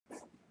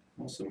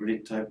Also, really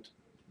typed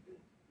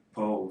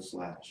poll /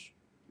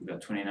 we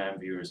got 29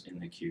 viewers in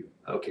the queue.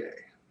 Okay.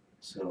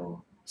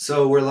 So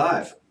we're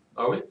live.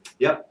 Are we?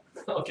 Yep.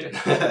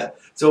 Okay.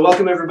 So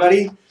welcome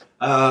everybody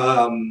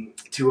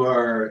to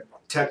our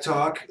Tech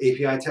Talk,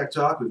 API Tech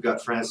Talk. We've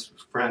got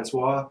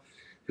Francois,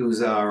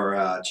 who's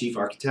our chief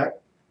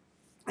architect,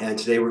 and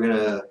today we're going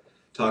to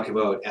talk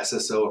about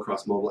SSO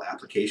across mobile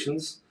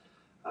applications.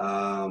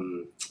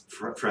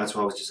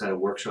 Francois was just at a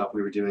workshop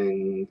we were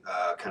doing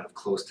kind of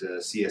close to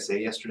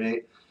CSA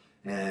yesterday,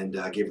 and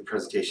gave a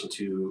presentation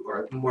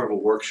or more of a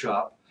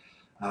workshop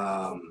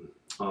on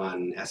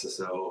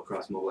SSO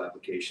across mobile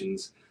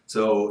applications.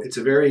 So it's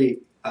a very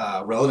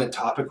relevant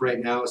topic right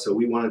now, so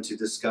we wanted to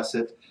discuss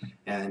it,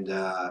 and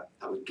I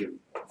would give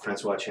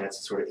Francois a chance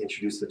to sort of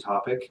introduce the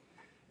topic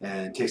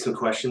and take some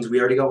questions. We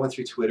already got one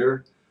through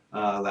Twitter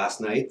last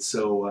night,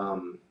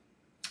 so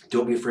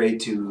don't be afraid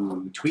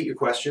to tweet your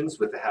questions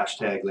with the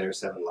hashtag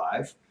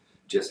Layer7Live,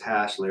 just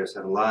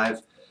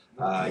 #Layer7Live.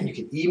 You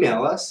can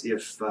email us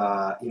if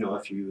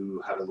if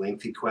you have a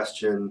lengthy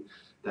question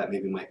that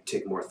maybe might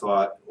take more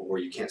thought, or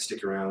you can't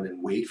stick around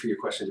and wait for your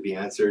question to be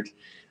answered.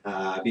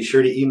 Be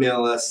sure to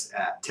email us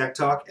at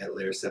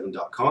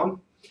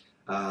techtalk@layer7.com.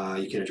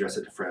 You can address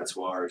it to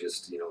Francois or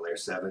just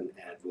Layer7,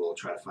 and we'll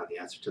try to find the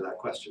answer to that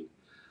question.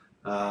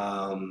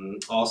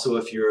 Also,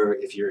 if you're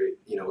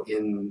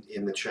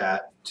in the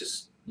chat,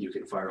 you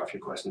can fire off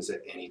your questions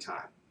at any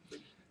time.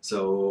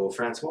 So,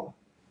 Francois,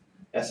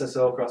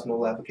 SSO across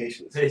mobile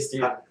applications. Hey,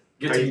 Steven.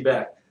 Good to be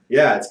back.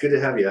 Yeah, it's good to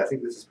have you. I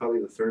think this is probably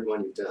the third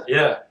one you've done.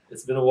 Yeah,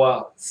 it's been a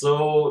while.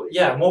 So,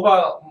 yeah,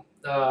 mobile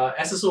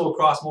SSO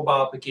across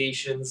mobile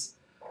applications.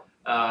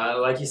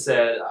 Like you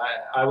said,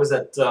 I was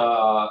at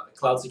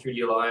Cloud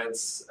Security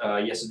Alliance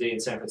yesterday in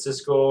San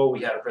Francisco.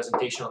 We had a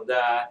presentation on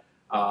that.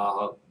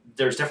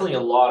 There's definitely a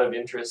lot of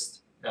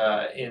interest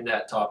in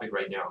that topic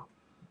right now.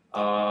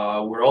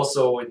 We're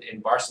also in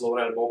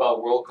Barcelona at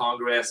Mobile World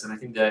Congress, and I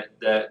think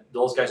that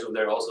those guys over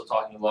there are also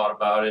talking a lot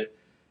about it.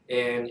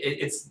 And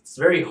it's a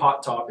very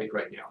hot topic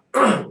right now.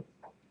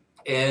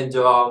 And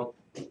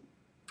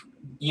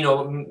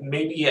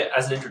maybe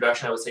as an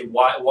introduction, I would say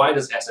why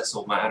does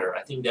SSO matter?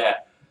 I think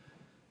that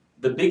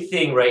the big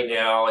thing right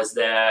now is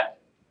that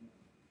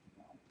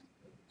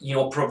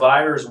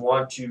providers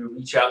want to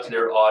reach out to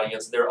their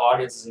audience. Their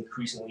audience is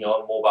increasingly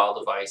on mobile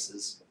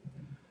devices,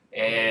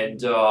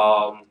 and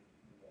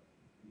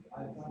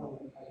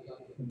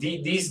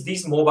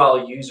these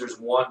mobile users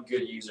want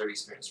good user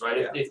experience, right?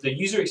 Yeah. If the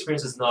user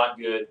experience is not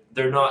good,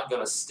 they're not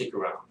going to stick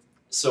around.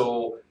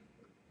 So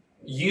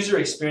user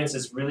experience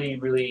is really,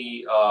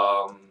 really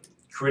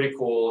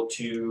critical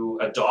to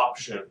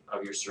adoption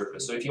of your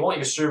service. So if you want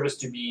your service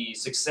to be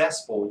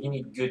successful, you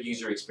need good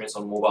user experience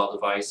on mobile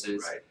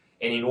devices. Right.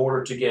 And in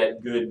order to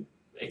get good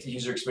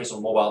user experience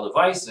on mobile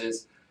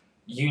devices,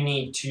 you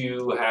need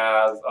to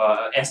have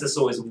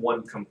SSO is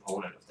one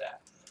component of that.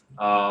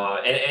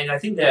 And I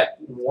think that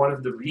one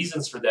of the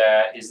reasons for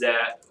that is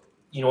that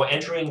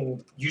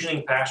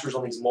using passwords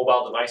on these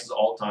mobile devices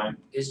all the time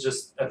is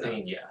just a pain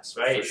in the ass,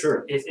 right? For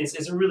sure.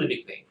 It's a really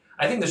big pain.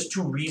 I think there's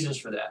two reasons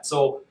for that.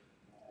 So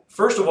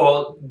first of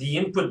all, the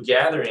input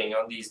gathering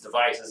on these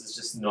devices is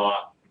just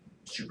not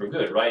super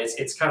good, right?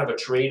 It's kind of a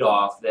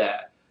trade-off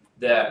that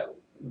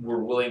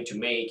we're willing to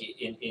make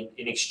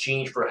in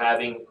exchange for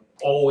having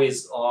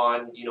always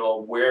on,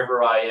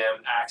 wherever I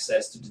am,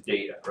 access to the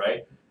data,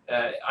 right?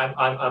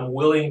 I'm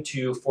willing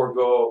to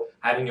forego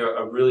having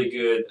a really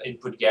good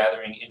input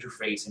gathering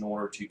interface in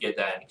order to get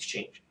that in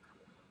exchange.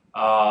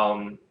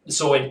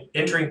 So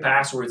entering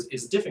passwords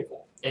is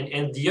difficult.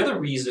 And the other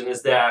reason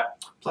is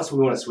that... Plus, we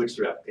want to switch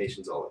through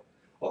applications all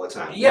the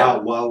time, yeah,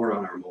 while we're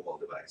on our mobile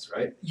device,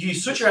 right? You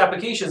switch your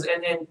applications,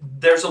 and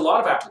there's a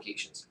lot of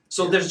applications.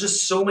 So there's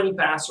just so many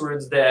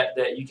passwords that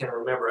you can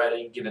remember at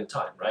any given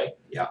time, right?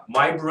 Yeah.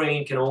 My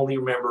brain can only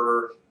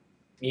remember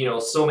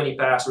so many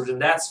passwords, and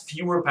that's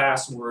fewer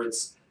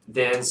passwords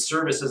than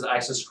services I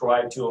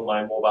subscribe to on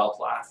my mobile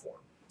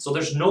platform. So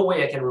there's no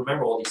way I can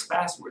remember all these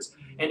passwords.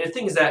 And the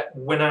thing is that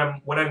when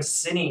I'm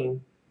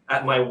sitting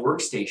at my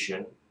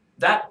workstation,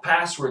 that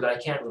password that I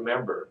can't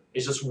remember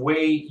is just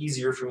way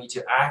easier for me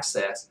to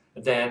access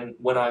than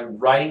when I'm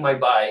riding my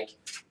bike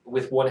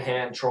with one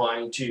hand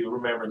trying to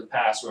remember the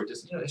password.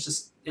 It's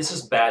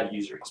just bad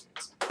user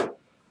experience.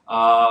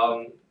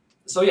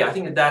 So yeah, I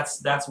think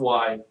that's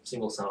why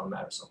single sign-on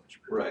matters so much.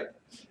 Right.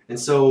 And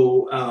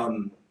so,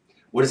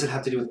 what does it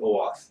have to do with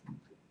OAuth?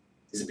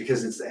 Is it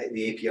because it's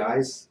the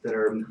APIs that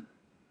are?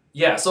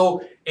 Yeah.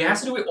 So it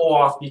has to do with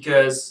OAuth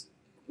because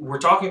we're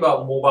talking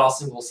about mobile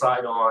single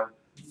sign-on.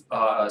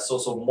 So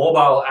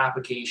mobile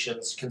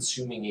applications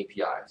consuming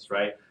APIs,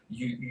 right?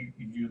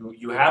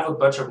 You have a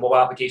bunch of mobile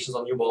applications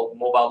on your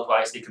mobile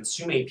device. They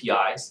consume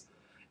APIs,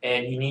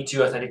 and you need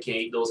to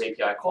authenticate those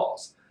API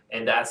calls.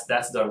 And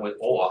that's done with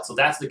OAuth. So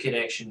that's the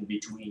connection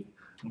between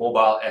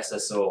mobile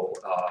SSO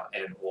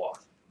and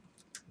OAuth.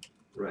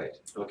 Right.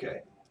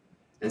 Okay.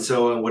 And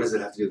so, what does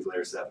it have to do with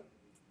Layer 7?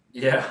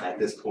 Yeah. At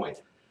this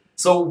point.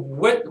 So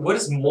what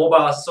does mobile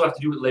SSO have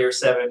to do with Layer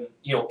 7?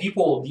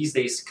 People these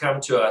days come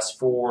to us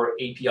for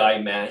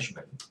API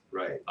management. Right.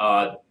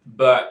 Right.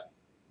 But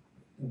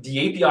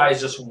the API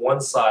is just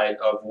one side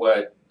of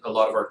what a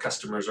lot of our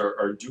customers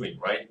are doing,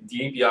 right?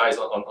 The API is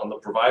on the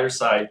provider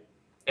side,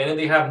 and then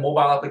they have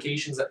mobile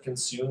applications that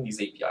consume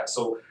these APIs.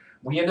 So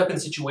we end up in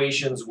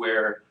situations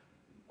where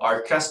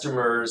our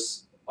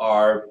customers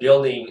are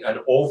building an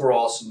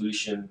overall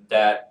solution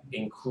that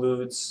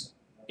includes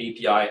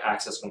API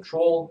access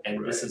control,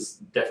 and this is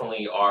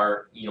definitely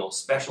our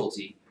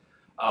specialty.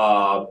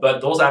 But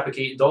those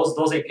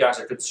APIs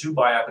are consumed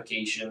by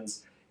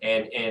applications,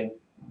 and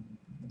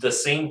the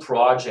same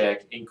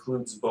project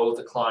includes both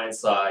the client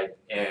side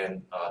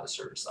and the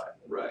server side.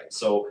 Right.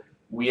 So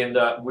we end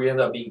up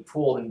being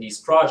pulled in these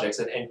projects,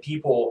 and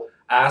people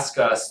ask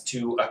us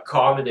to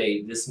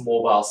accommodate this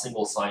mobile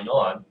single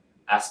sign-on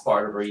as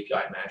part of our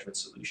API management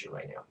solution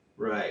right now.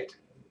 Right.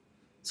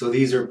 So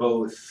these are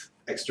both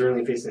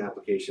externally facing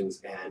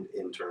applications and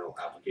internal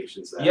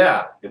applications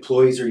that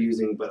employees are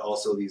using, but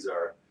also these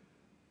are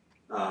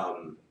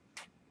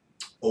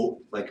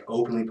like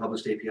openly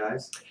published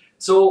APIs?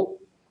 So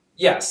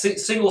yeah,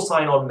 single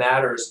sign-on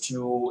matters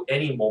to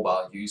any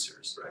mobile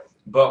users. Right.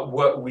 But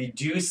what we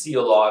do see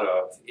a lot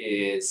of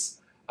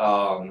is,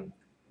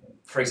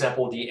 for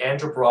example, the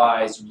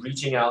enterprise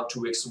reaching out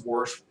to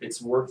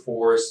its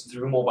workforce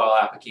through mobile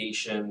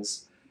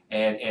applications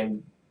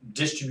and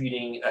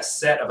distributing a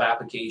set of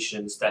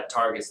applications that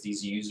targets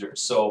these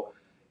users. So,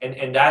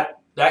 and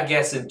that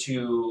gets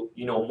into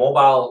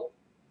mobile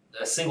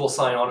single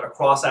sign-on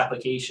across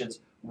applications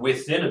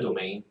within a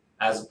domain,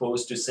 as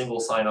opposed to single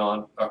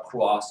sign-on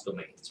across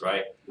domains,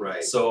 right?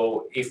 Right.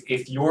 So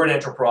if you're an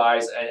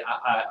enterprise and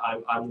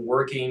I'm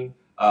working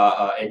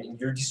and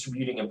you're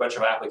distributing a bunch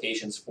of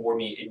applications for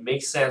me, it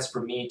makes sense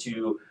for me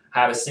to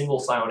have a single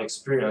sign-on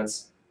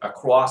experience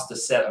across the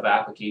set of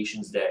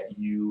applications that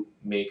you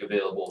make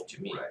available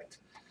to me. Right.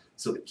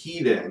 So the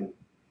key then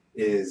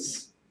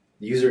is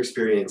the user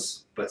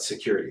experience, but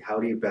security. How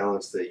do you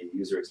balance the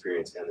user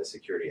experience and the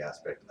security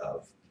aspect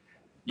of?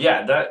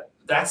 Yeah,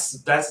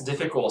 that's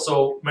difficult.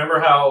 So remember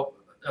how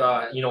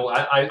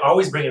I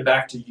always bring it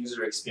back to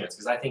user experience,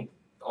 because I think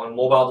on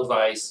mobile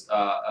device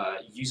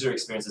user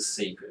experience is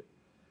sacred.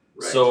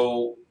 Right.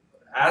 So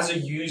as a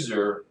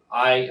user,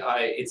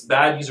 it's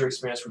bad user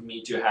experience for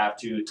me to have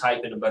to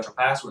type in a bunch of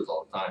passwords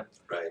all the time.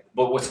 Right.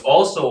 But what's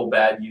also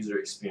bad user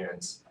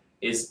experience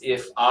is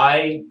if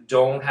I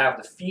don't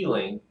have the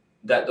feeling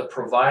that the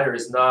provider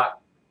is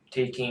not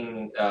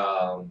taking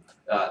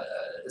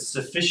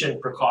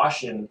sufficient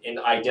precaution in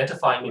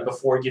identifying me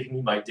before giving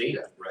me my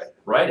data. Right.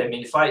 Right? I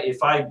mean, if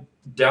I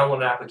download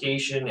an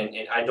application and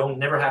I don't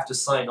never have to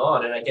sign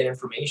on and I get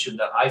information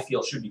that I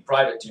feel should be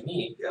private to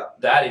me,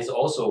 that is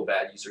also a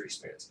bad user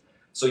experience.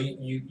 So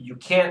you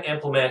can't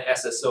implement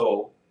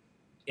SSO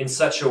in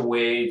such a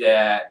way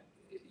that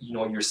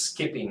you're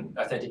skipping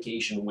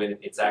authentication when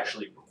it's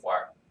actually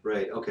required.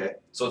 Right. Okay.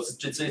 So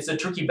it's a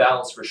tricky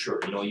balance for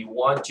sure. You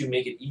want to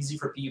make it easy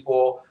for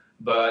people,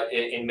 but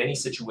in many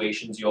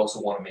situations you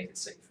also want to make it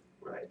safe.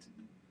 Right.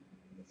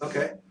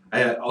 Okay.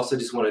 I also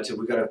just wanted to.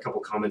 We got a couple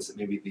comments that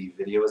maybe the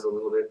video is a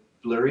little bit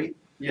blurry.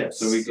 Yeah.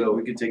 So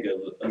we could take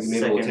a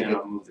second and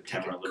I'll move the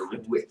camera a little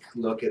bit. Quick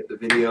look at the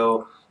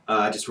video.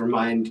 Just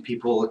remind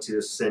people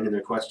to send in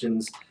their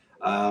questions.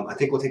 I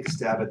think we'll take a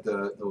stab at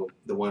the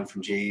one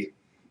from J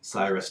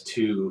Cyrus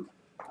 2.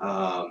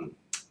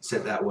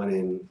 Sent that one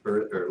in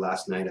or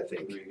last night, I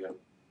think. There you go.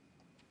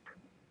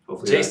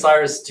 Hopefully J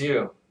Cyrus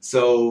 2.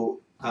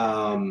 So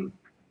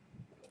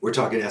we're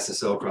talking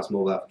SSO across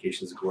mobile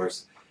applications, of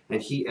course,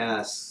 and he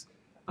asks,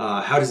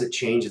 how does it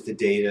change if the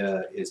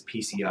data is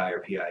PCI or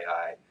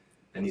PII?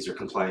 And these are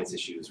compliance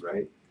issues,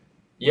 right?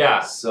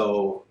 Yeah.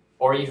 So.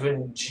 Or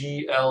even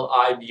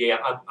GLIBA.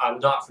 I'm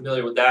not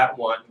familiar with that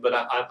one, but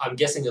I'm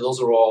guessing that those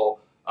are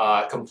all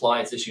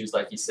compliance issues,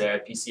 like you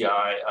said,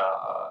 PCI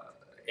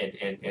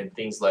and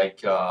things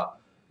like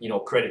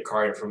credit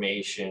card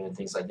information and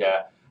things like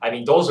that. I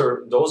mean, those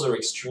are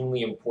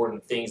extremely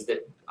important things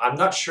that I'm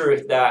not sure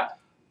if that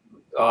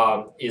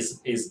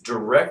is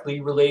directly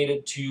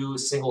related to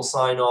single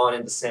sign-on,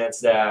 in the sense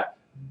that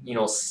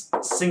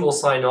single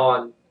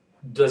sign-on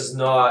does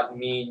not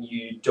mean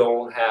you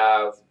don't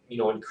have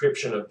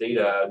encryption of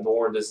data,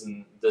 nor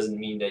doesn't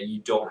mean that you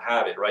don't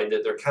have it, right?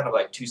 That they're kind of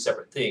like two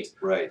separate things.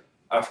 Right.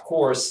 Of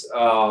course,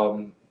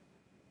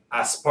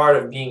 as part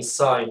of being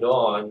signed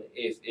on,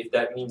 if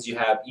that means you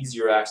have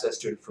easier access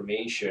to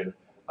information,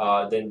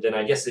 then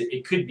I guess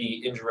it could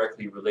be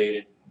indirectly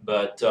related.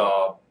 But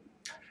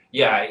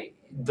yeah,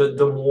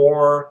 the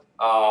more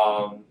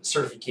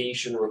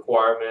certification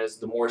requirements,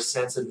 the more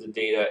sensitive the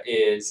data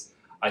is,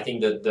 I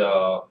think that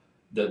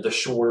the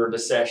shorter the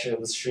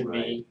sessions should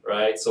be,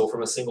 right? So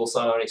from a single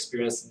sign-on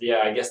experience,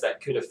 yeah, I guess that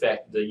could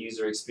affect the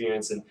user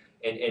experience, and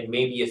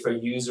maybe if a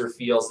user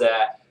feels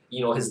that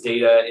his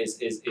data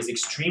is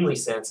extremely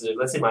sensitive,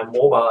 let's say my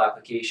mobile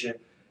application,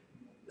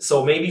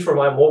 so maybe for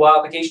my mobile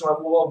application, my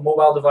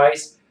mobile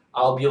device,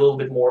 I'll be a little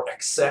bit more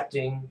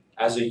accepting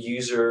as a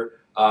user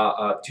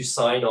to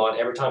sign on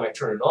every time I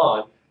turn it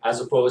on, as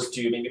opposed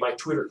to maybe my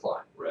Twitter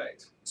client.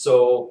 Right.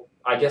 So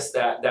I guess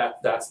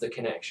that's the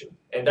connection,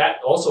 and that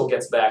also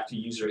gets back to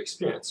user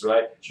experience,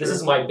 right? Sure. This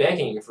is my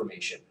banking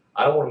information.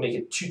 I don't want to make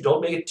it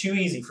don't make it too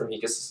easy for me,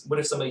 because what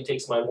if somebody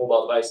takes my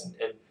mobile device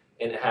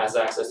and has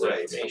access to that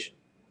Right. information?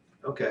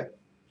 Okay.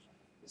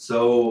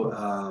 So,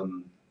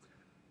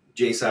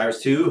 Jay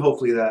Cyrus 2,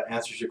 hopefully that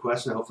answers your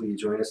question. Hopefully you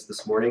join us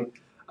this morning.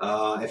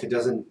 If it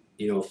doesn't,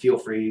 feel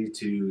free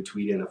to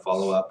tweet in a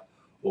follow-up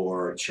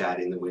or chat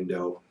in the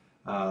window.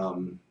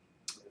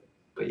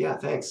 But yeah,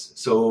 thanks.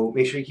 So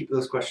make sure you keep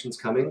those questions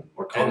coming,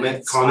 or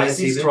I comments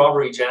see even.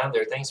 Strawberry Jam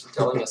there. Thanks for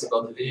telling us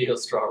about the video,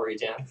 Strawberry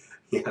Jam.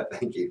 Yeah,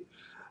 thank you.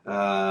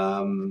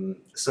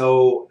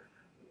 So,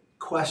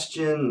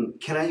 question,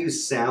 can I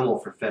use SAML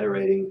for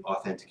federating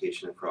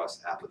authentication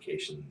across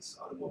applications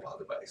on a mobile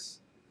device?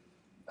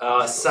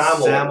 SAML.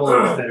 SAML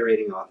and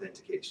federating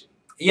authentication.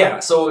 Yeah,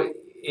 so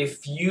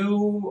if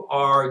you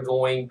are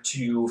going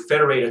to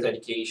federate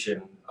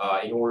authentication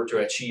in order to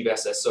achieve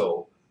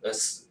SSO,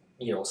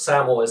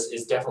 SAML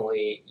is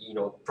definitely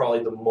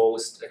probably the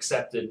most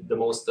accepted, the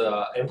most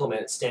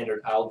implemented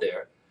standard out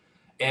there,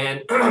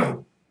 and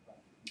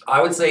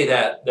I would say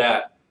that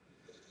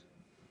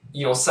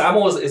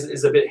SAML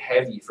is a bit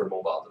heavy for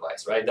mobile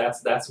device, right?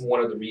 That's one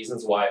of the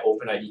reasons why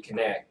OpenID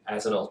Connect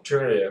as an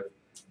alternative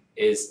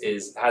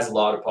has a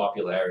lot of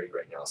popularity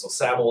right now. So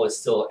SAML is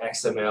still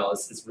XML,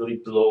 it's really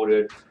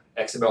bloated,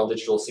 XML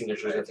digital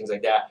signatures and things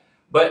like that.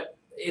 But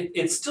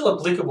it's still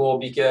applicable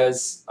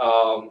because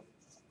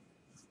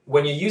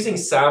when you're using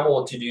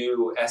SAML to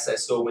do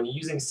SSO, when you're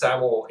using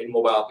SAML in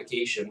mobile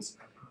applications,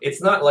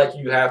 it's not like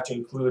you have to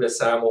include a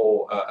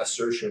SAML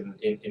assertion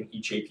in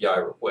each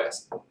API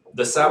request.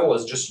 The SAML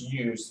is just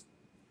used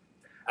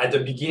at the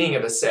beginning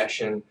of a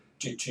session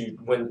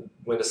when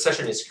the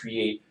session is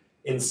created.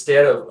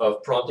 Instead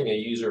of prompting a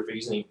user for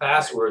using a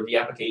password, the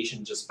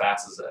application just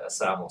passes a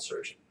SAML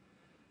assertion.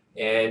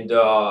 And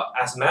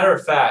as a matter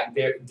of fact,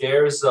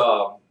 there's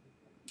so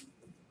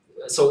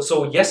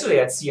yesterday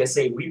at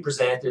CSA we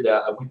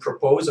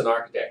proposed an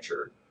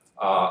architecture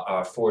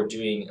for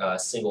doing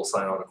single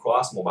sign-on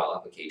across mobile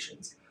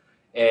applications,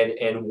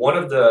 and one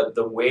of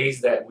the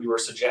ways that we were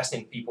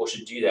suggesting people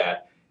should do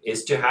that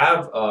is to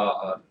have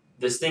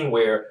this thing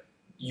where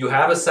you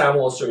have a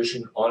SAML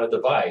assertion on a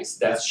device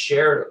that's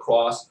shared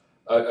across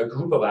a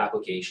group of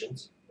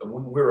applications.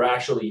 We were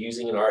actually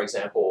using in our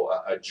example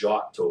a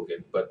JOT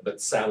token, but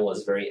SAML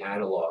is very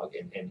analog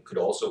and could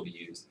also be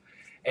used.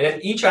 And then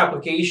each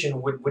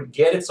application would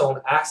get its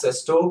own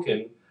access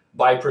token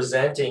by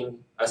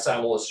presenting a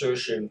SAML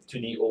assertion to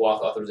the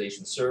OAuth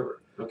authorization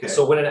server. Okay.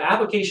 So when an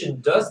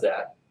application does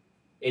that,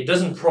 it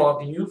doesn't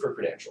prompt you for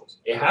credentials.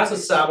 It has a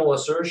SAML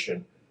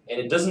assertion and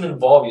it doesn't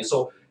involve you.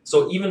 So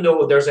even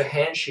though there's a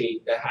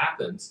handshake that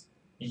happens,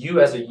 you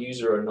as a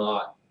user are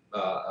not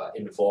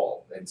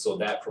involved, and so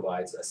that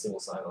provides a single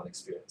sign-on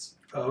experience.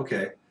 Oh,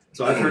 okay.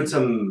 So I've heard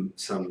some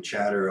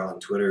chatter on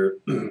Twitter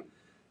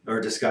or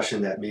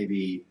discussion that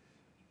maybe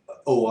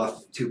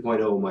OAuth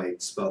 2.0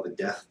 might spell the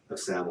death of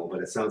SAML,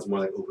 but it sounds more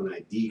like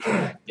OpenID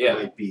Connect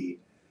might be.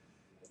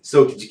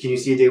 So can you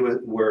see a day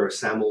where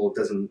SAML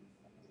doesn't,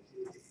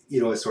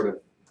 is sort of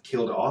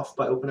killed off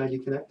by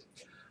OpenID Connect?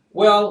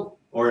 Well,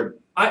 or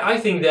I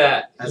think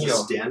that as a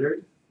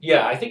standard.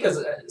 Yeah, I think as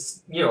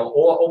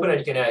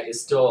OpenID Connect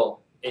is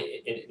still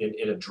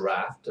in a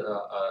draft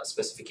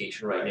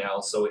specification right now,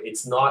 so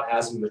it's not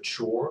as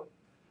mature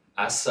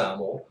as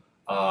SAML.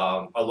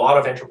 A lot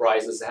of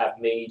enterprises have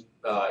made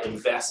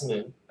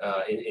investment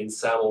in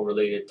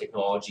SAML-related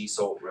technology,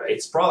 so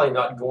it's probably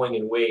not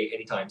going away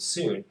anytime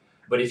soon.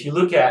 But if you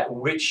look at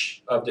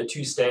which of the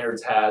two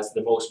standards has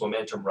the most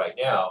momentum right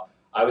now,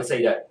 I would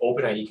say that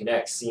OpenID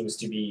Connect seems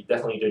to be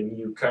definitely the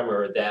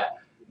newcomer that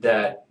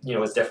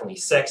is definitely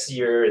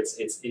sexier.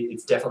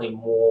 It's definitely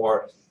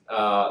more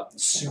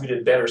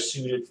better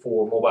suited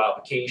for mobile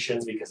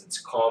applications because it's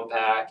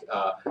compact.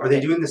 Are they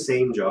doing the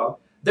same job?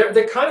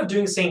 They're kind of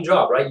doing the same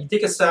job, right? You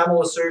take a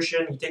SAML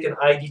assertion, you take an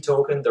ID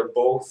token. They're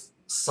both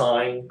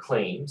signed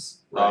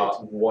claims.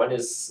 One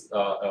is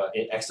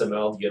in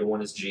XML, the other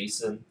one is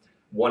JSON.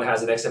 One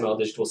has an XML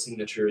digital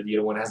signature, the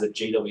other one has a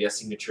JWS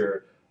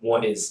signature.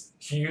 One is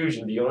huge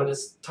and the other one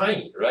is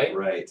tiny, right?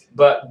 Right.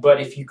 But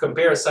if you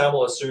compare a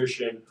SAML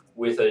assertion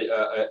with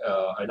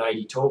an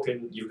ID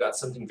token, you've got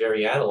something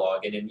very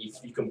analog. And then if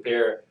you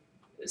compare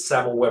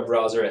SAML web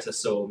browser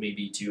SSO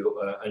maybe to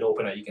an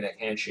OpenID Connect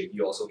handshake,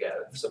 you also get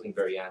something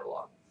very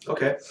analog.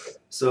 Okay.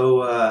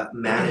 So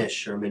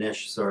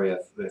Manish, sorry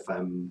if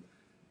I'm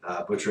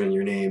butchering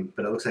your name,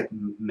 but it looks like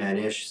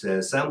Manish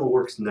says SAML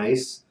works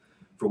nice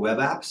for web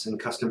apps and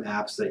custom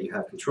apps that you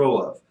have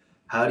control of.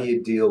 How do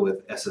you deal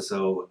with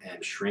SSO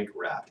and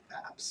shrink-wrapped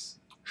apps?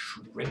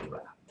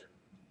 Shrink-wrapped?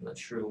 I'm not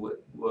sure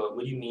what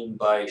do you mean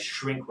by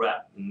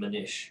shrink-wrapped,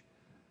 Manish?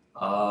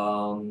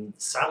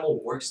 SAML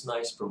works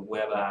nice for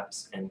web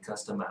apps and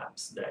custom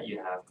apps that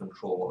you have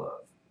control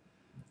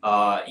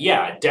of.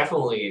 Yeah,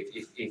 definitely.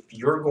 If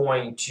you're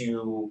going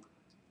to,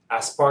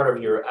 as part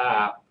of your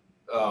app,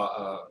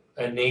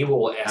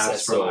 enable SSO.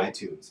 Apps from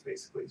iTunes,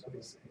 basically, is what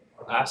he's saying.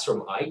 Apps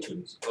from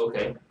iTunes,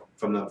 okay.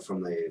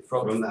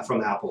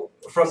 from Apple.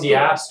 from the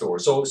App Store.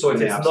 So From if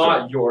the it's App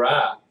not your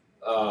app,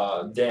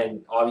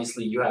 then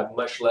obviously you have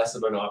much less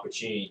of an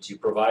opportunity to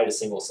provide a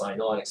single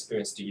sign-on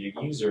experience to your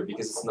user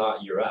because it's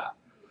not your app.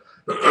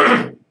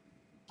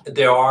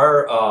 There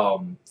are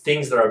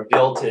things that are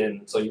built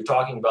in. So you're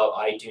talking about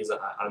iTunes.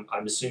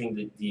 I'm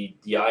assuming the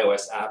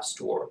iOS App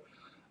Store.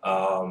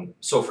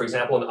 So for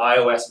example, in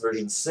iOS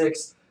version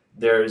 6,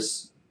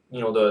 there's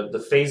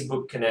the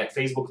Facebook Connect,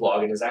 Facebook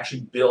login is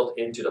actually built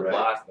into the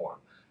platform.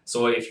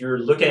 So if you're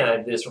looking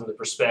at this from the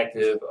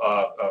perspective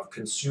of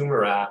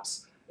consumer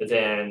apps,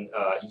 then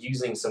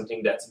using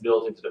something that's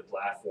built into the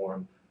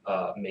platform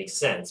makes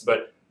sense.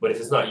 But if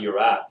it's not your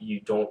app,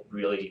 you don't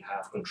really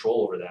have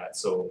control over that.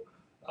 So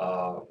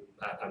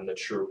I'm not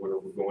sure where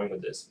we're going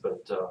with this,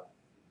 but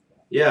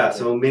yeah.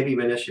 So maybe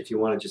Manish, if you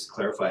want to just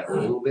clarify a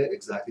little bit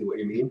exactly what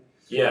you mean.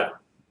 Yeah.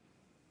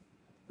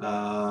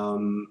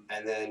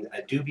 And then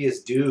a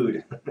dubious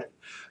dude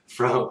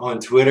on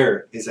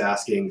Twitter is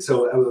asking.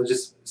 So I will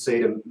just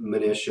say to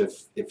Manish,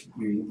 if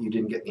you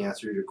didn't get the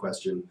answer to your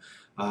question,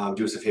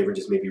 do us a favor,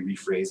 just maybe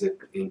rephrase it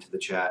into the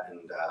chat,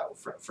 and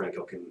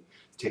Franco can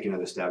take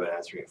another stab at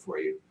answering it for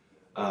you.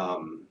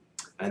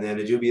 And then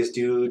a dubious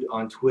dude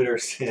on Twitter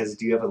says,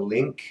 "Do you have a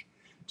link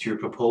to your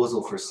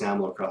proposal for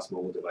SAML across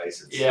mobile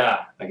devices?"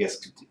 Yeah. I guess,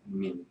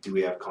 do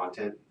we have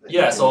content?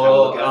 Yeah,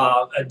 so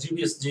a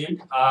dubious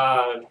dude,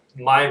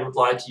 my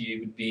reply to you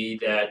would be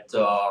that,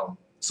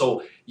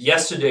 so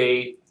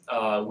yesterday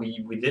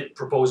we did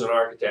propose an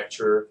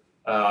architecture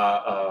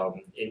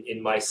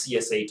in my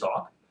CSA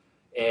talk,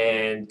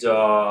 and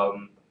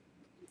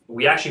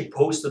we actually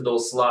posted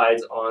those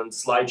slides on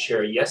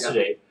SlideShare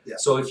yesterday. Yeah.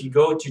 So if you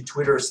go to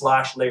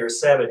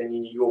Twitter/layer7 and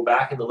then you go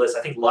back in the list,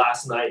 I think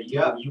last night you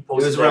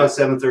posted. It was around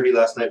 7:30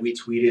 last night. We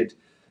tweeted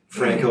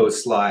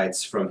Franco's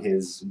slides from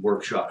his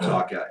workshop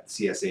talk at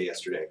CSA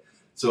yesterday.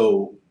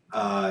 So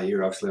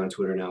you're obviously on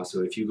Twitter now.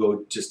 So if you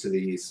go just to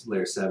the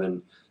Layer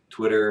 7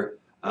 Twitter,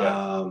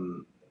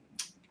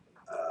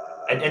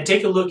 and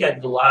take a look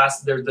at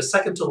the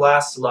second to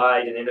last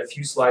slide, and then a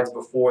few slides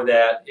before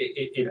that,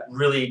 it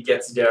really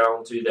gets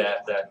down to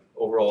that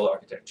overall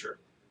architecture.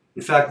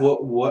 In fact,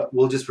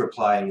 we'll just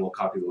reply and we'll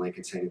copy the link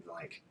and send you the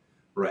link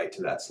right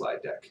to that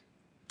slide deck.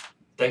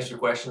 Thanks for your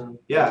question.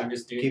 Yeah,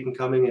 keep them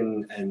coming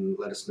and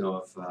let us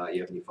know if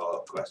you have any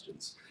follow-up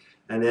questions.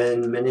 And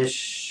then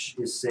Manish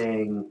is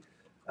saying,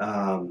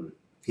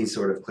 he's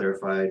sort of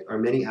clarified, are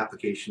many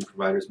application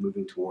providers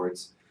moving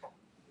towards,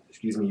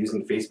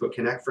 using Facebook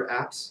Connect for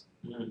apps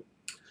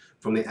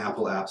from the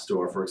Apple App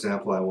Store? For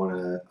example, I want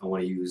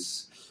to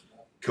use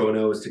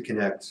Konos to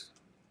connect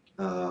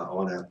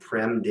on a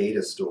Prem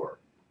data store,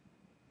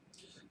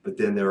 but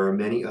then there are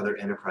many other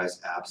enterprise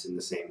apps in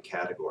the same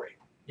category.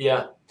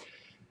 Yeah.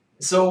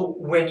 So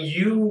when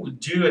you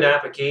do an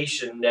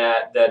application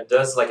that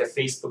does like a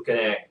Facebook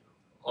Connect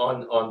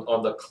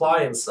on the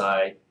client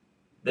side,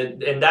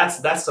 and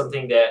that's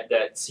something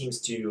that seems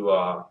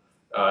to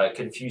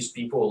confuse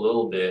people a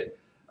little bit.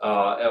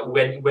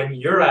 When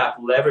your app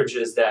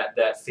leverages that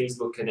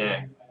Facebook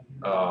Connect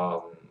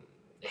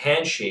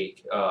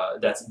handshake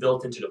that's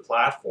built into the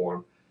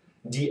platform,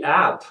 the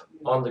app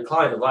on the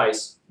client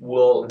device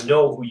will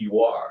know who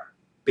you are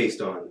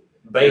based on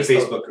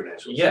Facebook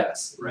credentials.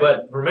 Yes, right.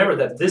 But remember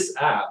that this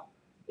app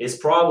is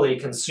probably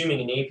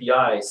consuming an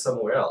API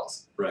somewhere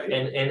else. Right.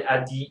 And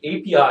at the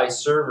API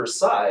server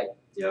side,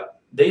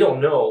 they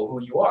don't know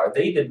who you are.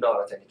 They did not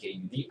authenticate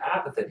you. The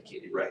app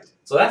authenticated you. Right.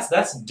 So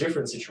that's a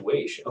different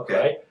situation. Okay.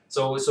 Right?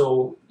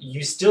 So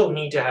you still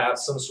need to have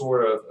some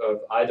sort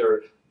of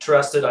either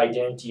trusted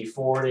identity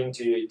forwarding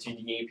to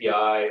the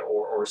API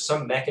or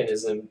some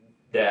mechanism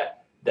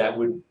that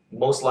would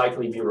most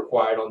likely be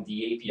required on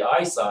the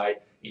API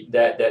side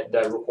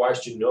that requires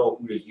to know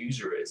who the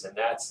user is, and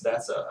that's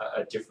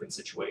a different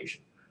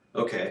situation.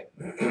 Okay.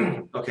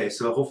 Okay,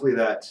 so hopefully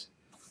that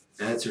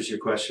answers your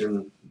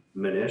question,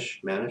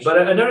 Manish. But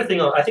another thing,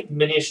 I think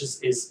Manish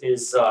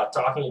is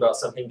talking about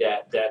something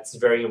that's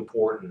very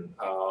important,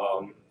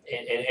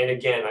 and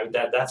again,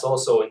 that's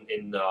also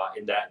in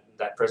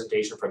that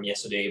presentation from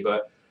yesterday.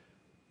 But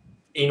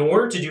in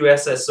order to do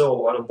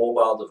SSO on a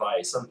mobile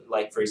device,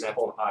 like for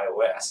example on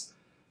iOS,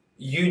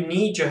 you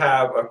need to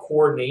have a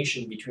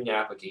coordination between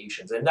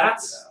applications, and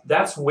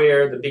that's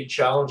where the big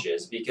challenge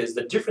is, because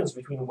the difference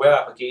between web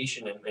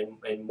application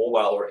and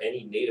mobile, or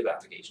any native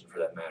application for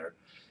that matter,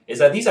 is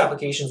that these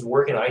applications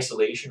work in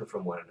isolation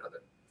from one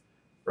another,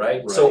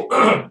 right? So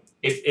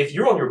if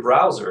you're on your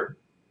browser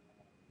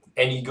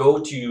and you go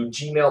to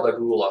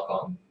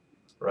gmail.google.com,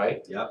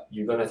 right? Yep.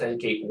 You're going to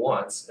authenticate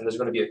once, and there's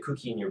going to be a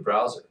cookie in your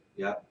browser.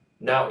 Yep.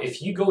 Now,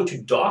 if you go to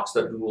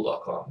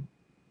docs.google.com,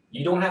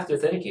 you don't have to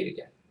authenticate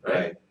again.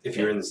 Right? If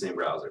you're in the same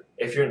browser.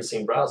 If you're in the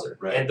same browser.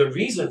 Right. And the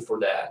reason for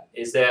that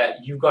is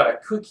that you've got a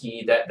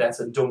cookie that's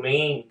a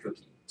domain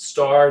cookie,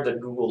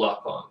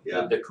 star.google.com.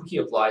 Yeah. The cookie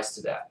applies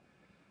to that.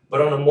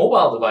 But on a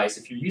mobile device,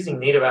 if you're using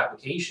native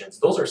applications,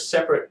 those are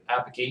separate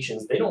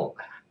applications. They don't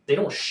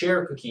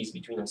share cookies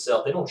between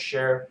themselves. They don't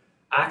share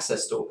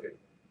access token.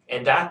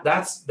 And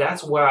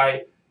that's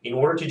why in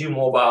order to do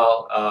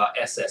mobile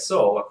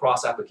SSO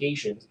across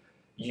applications,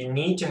 you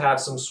need to have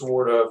some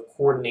sort of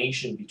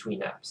coordination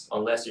between apps,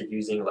 unless you're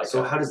using like.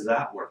 So how does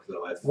that work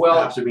though? If Well,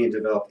 apps are being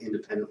developed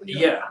independently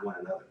yeah. of one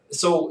another.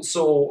 So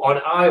on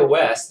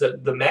iOS,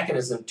 the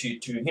mechanism to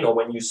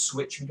when you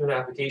switch between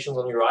applications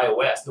on your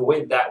iOS, the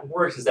way that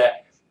works is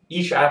that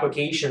each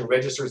application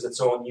registers its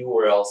own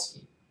URL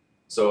scheme.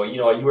 So a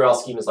URL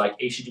scheme is like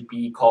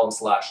HTTP : //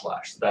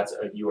 So that's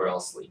a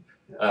URL scheme.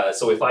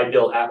 So if I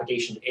build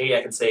application A,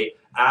 I can say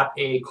app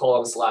A :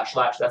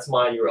 // That's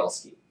my URL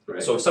scheme.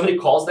 Right. So if somebody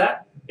calls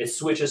that, it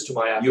switches to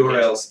my application.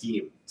 URL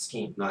scheme,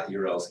 Scheme. not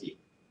URL scheme.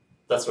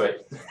 That's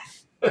right.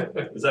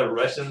 Is that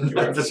Russian?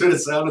 That's what it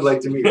sounded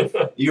like to me.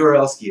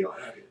 URL scheme.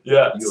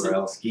 Yeah.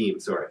 URL scheme.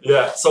 Sorry.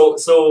 Yeah.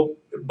 So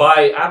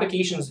by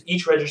applications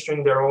each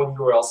registering their own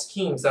URL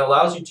schemes, that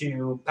allows you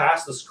to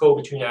pass this code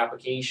between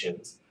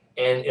applications,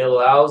 and it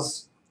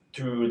allows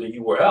through the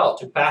URL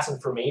to pass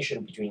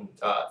information between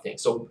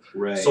things. So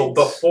Right. so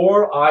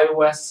before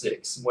iOS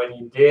 6, when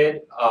you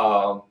did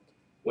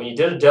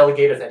a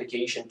delegate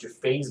authentication to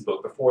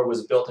Facebook before it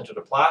was built into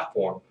the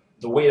platform,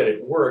 the way that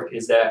it worked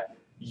is that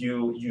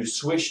you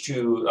switch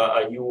to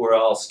a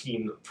URL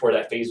scheme for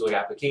that Facebook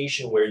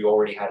application where you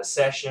already had a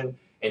session,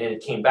 and then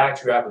it came back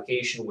to your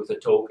application with a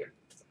token.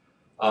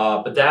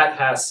 But that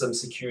has some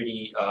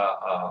security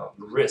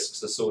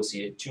risks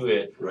associated to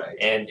it, Right.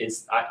 and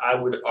I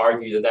would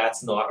argue that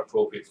that's not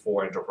appropriate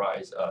for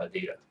enterprise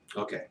data.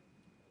 Okay.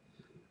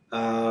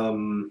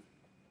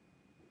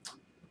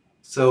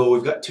 So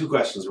we've got two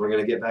questions. We're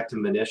going to get back to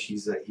Manish.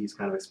 He's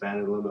kind of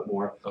expanded a little bit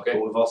more. Okay.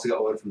 But we've also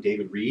got one from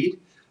David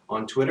Reed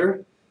on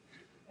Twitter.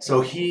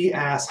 So he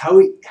asked,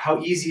 how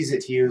easy is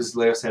it to use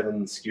Layer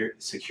 7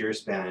 Secure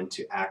Span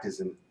to act as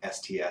an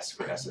STS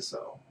for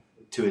SSO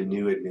to a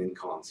new admin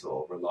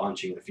console? We're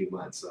launching in a few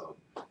months, so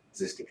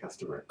existing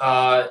customer.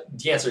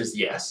 The answer is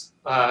yes.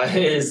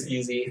 It is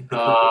easy.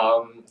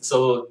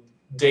 So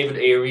David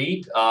A.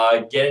 Reed,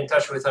 get in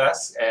touch with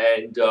us,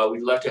 and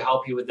we'd love to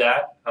help you with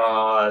that.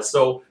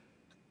 So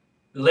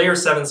Layer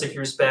 7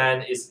 Secure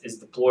Span is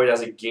deployed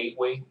as a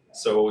gateway.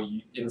 So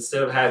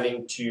instead of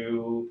having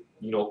to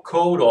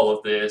code all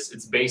of this,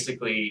 it's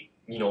basically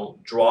a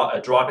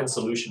drop-in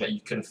solution that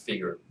you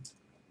configure.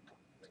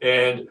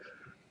 And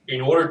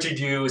in order to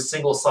do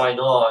single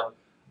sign-on,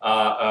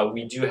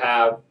 we do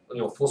have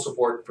full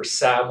support for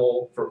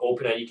SAML, for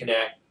OpenID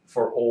Connect,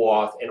 for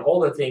OAuth, and all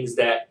the things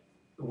that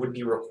would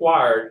be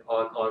required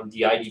on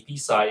the IDP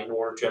side in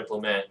order to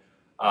implement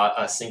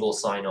a single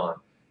sign-on.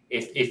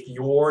 If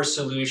your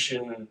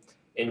solution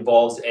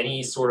involves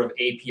any sort of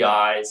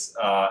APIs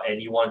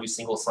and you want to do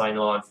single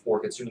sign-on for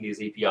consuming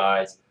these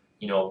APIs,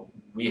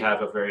 we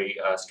have a very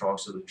strong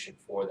solution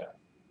for that.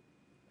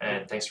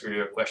 And thanks for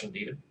your question,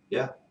 David.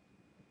 Yeah.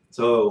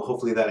 So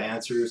hopefully that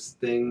answers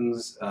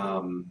things.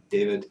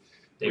 David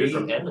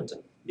from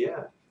Edmonton.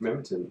 Yeah, from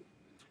Edmonton.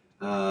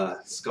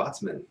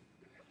 Scotsman.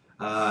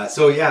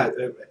 So yeah,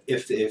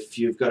 if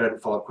you've got a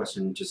follow-up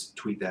question, just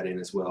tweet that in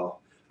as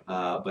well.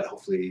 But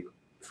hopefully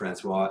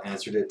Francois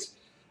answered it.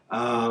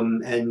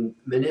 And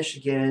Manish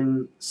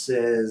again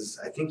says,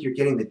 I think you're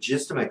getting the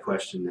gist of my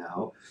question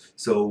now.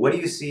 So what do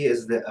you see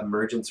as the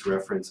emergence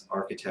reference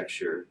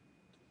architecture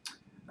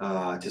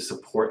to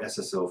support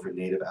SSO for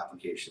native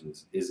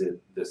applications? Is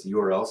it this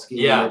URL scheme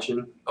you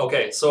mentioned?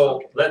 Okay,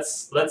 so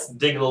let's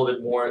dig a little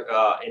bit more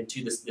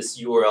into this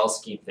URL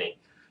scheme thing.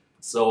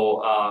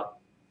 So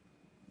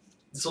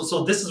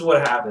so this is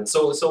what happens.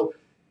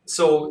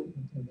 So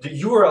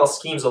the URL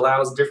schemes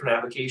allows different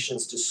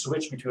applications to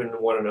switch between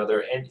one another,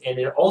 and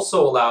it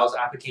also allows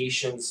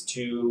applications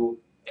to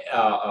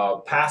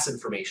pass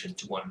information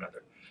to one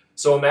another.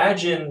 So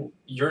imagine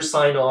you're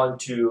signed on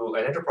to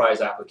an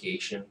enterprise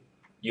application,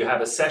 you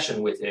have a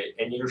session with it,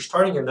 and you're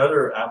starting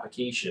another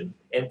application,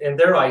 and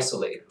they're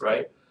isolated,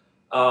 right?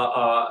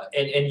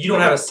 And you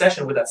don't have a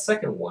session with that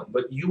second one,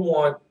 but you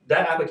want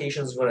that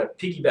application is going to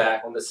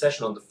piggyback on the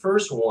session on the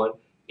first one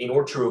in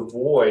order to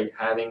avoid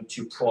having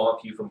to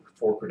prompt you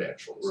for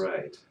credentials.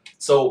 Right.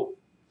 So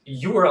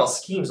URL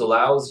schemes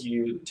allows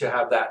you to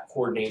have that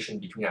coordination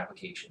between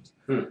applications.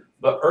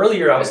 But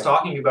earlier I was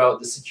talking about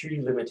the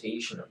security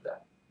limitation of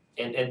that.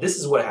 And this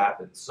is what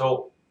happens.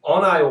 So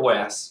on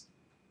iOS,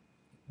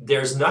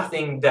 there's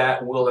nothing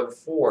that will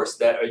enforce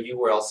that a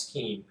URL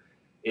scheme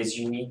is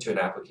unique to an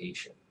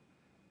application.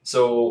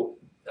 So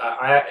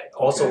I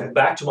also,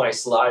 back to my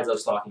slides I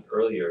was talking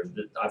earlier,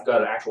 I've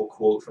got an actual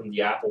quote from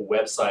the Apple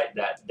website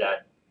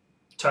that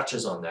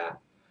touches on that.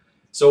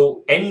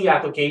 So any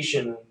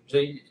application,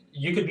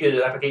 you could be a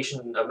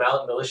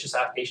malicious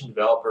application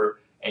developer,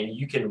 and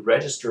you can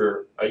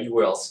register a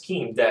URL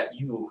scheme that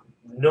you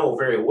know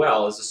very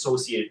well is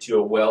associated to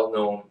a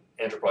well-known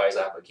enterprise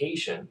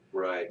application,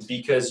 right?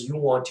 Because you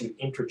want to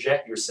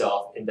interject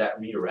yourself in that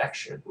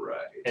redirection,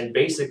 right? And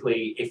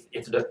basically,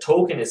 if the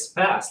token is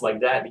passed like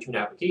that between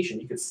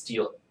application, you could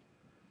steal it.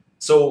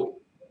 So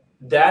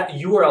that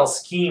URL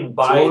scheme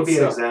by so what would be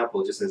an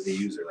example, just as the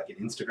user, like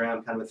an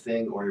Instagram kind of a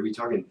thing, or are we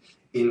talking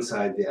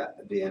inside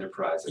the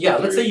enterprise. Yeah,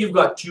 let's say you've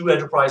got two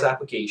enterprise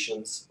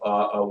applications,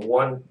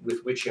 one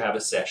with which you have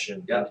a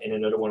session, Yeah. and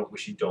another one with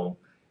which you don't,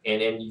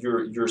 and then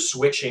you're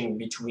switching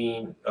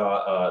between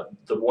the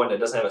one that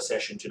doesn't have a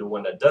session to the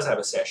one that does have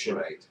a session,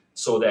 Right.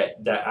 so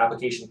that that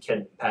application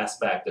can pass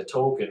back the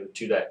token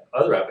to that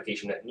other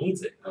application that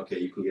needs it. Okay,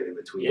 you can get in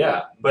between.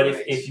 Yeah, but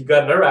Right. if you've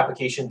got another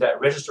application that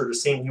registers the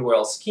same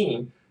URL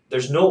scheme,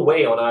 there's no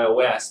way on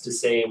iOS to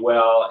say,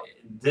 well,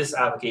 this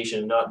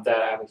application, not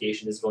that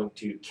application, is going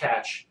to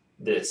catch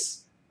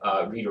this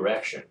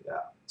redirection.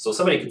 Yeah. So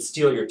somebody could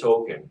steal your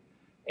token,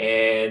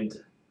 and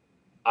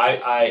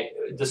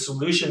the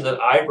solution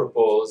that I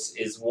propose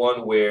is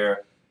one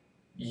where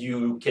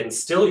you can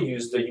still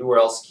use the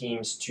URL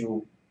schemes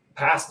to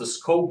pass the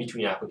scope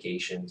between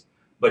applications,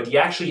 but the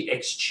actually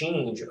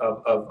exchange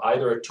of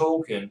either a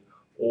token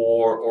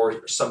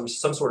or some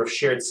sort of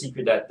shared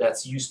secret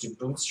that's used to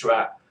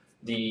bootstrap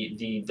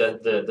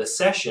the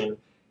session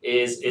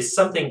is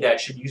something that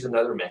should use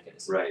another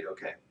mechanism. Right.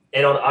 Okay.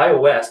 And on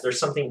iOS, there's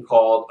something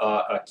called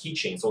a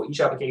keychain. So each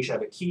application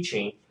have a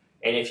keychain,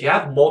 and if you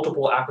have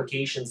multiple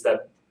applications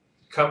that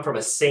come from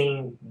a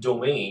same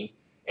domain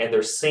and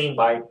they're signed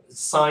by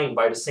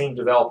the same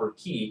developer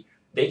key,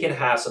 they can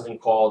have something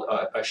called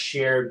a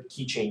shared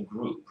keychain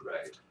group.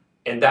 Right.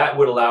 And that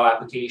would allow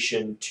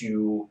application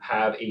to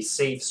have a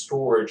safe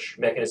storage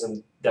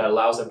mechanism that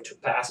allows them to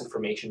pass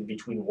information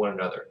between one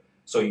another.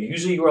 So you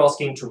use a URL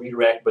scheme to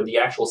redirect, but the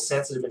actual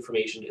sensitive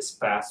information is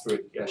passed through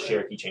a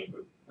shared keychain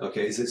group.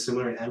 Okay. Is it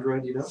similar in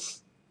Android? Do you know?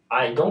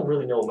 I don't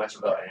really know much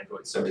about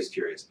Android, So so I'm just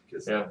curious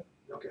because. yeah.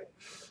 Okay.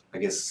 I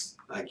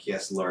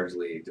guess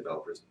largely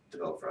developers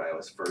develop for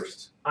iOS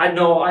first. I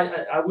know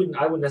I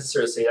wouldn't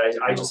necessarily say that.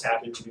 I just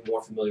happen to be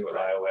more familiar with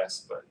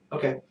iOS, but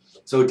Okay.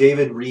 So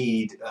David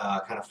Reed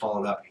kind of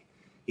followed up.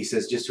 He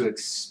says, just to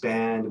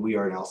expand, we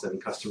are an L7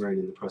 customer and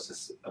in the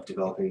process of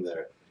developing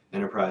their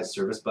enterprise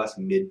service bus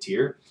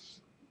mid-tier.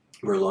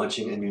 We're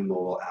launching a new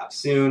mobile app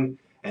soon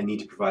and need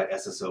to provide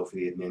SSO for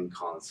the admin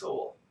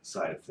console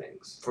side of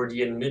things. for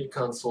the admin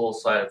console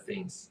side of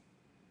things,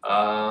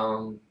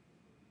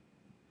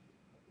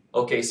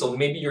 okay, so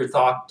maybe you're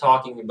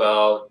talking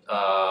about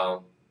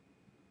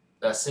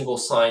a single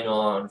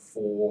sign-on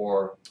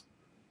for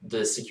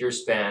the Secure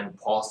Span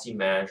Policy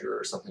Manager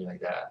or something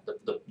like that,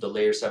 the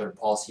Layer 7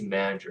 Policy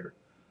Manager.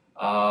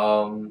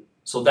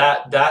 So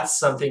that's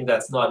something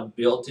that's not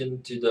built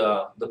into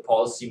the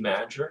Policy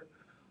Manager.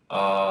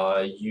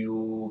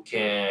 You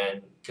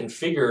can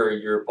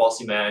configure your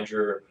Policy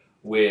Manager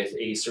with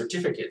a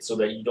certificate so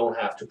that you don't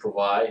have to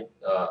provide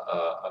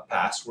a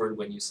password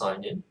when you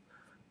sign in.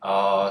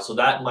 So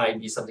that might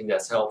be something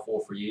that's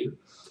helpful for you.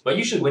 But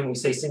usually when we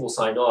say single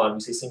sign-on, we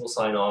say single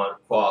sign-on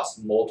across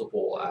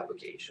multiple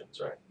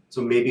applications, right?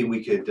 So maybe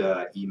we could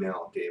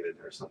email David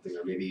or something,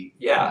 or maybe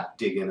Yeah.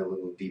 dig in a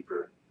little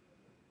deeper.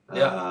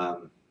 Yeah.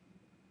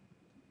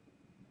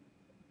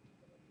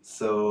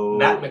 So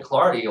Matt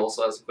McClarty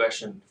also has a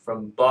question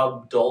from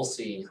Bob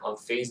Dulce on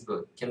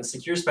Facebook. Can the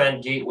Secure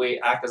Span Gateway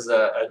act as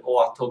an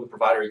OAuth token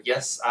provider?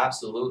 Yes,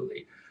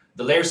 absolutely.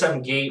 The Layer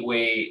 7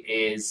 Gateway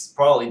is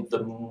probably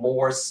the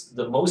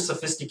most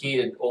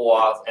sophisticated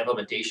OAuth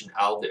implementation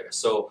out there.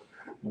 So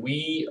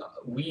we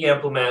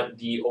implement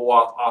the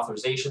OAuth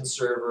authorization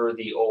server,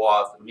 the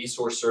OAuth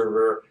resource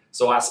server.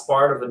 So as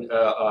part of an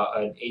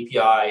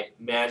API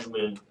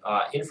management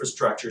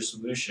infrastructure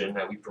solution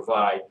that we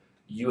provide,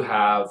 you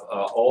have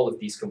all of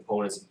these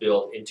components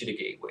built into the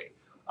gateway.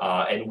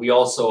 And we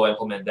also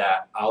implement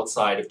that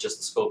outside of just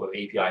the scope of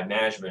API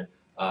management.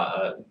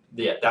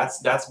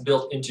 That's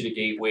built into the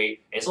gateway,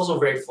 and it's also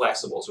very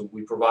flexible. So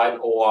we provide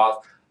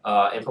OAuth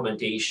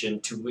implementation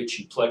to which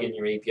you plug in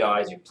your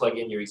APIs, you plug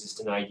in your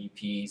existing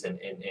IDPs, and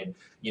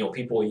you know,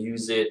 people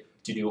use it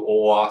to do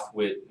OAuth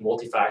with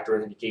multi-factor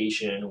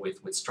authentication, with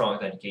strong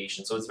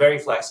authentication. So it's very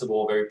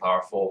flexible, very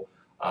powerful.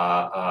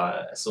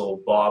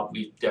 So Bob,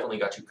 we definitely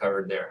got you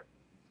covered there.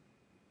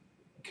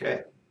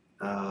 okay,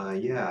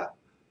 yeah,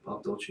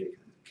 Bob Dolce.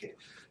 Okay,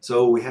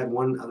 so we had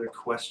one other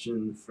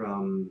question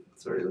from.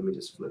 Sorry, let me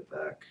just flip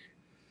back.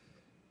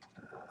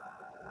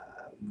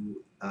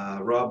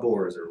 Rob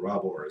Boers.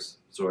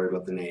 Sorry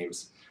about the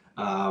names.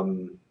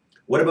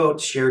 What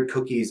about shared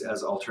cookies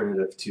as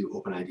alternative to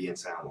OpenID and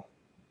SAML?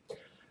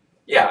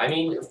 Yeah, I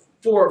mean,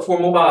 for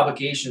mobile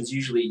applications,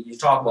 usually you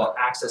talk about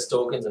access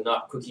tokens and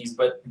not cookies,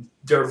 but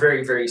they're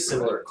very, very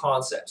similar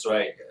concepts,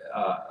 right?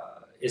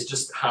 It's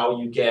just how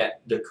you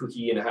get the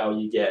cookie and how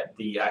you get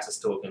the access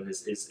token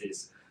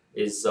is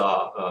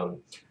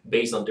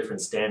based on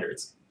different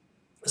standards.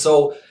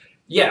 So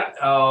yeah,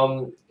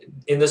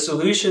 in the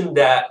solution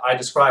that I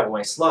describe on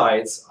my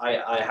slides,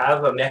 I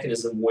have a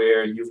mechanism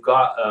where you've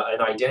got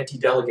an identity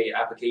delegate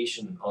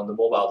application on the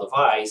mobile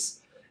device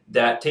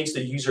that takes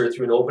the user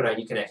through an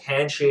OpenID Connect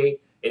handshake,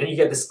 and then you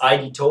get this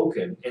ID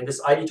token, and this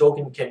ID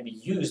token can be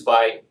used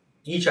by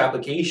each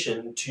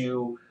application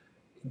to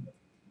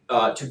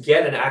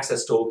get an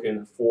access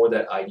token for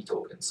that ID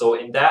token. So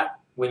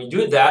when you do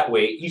it that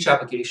way, each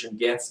application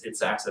gets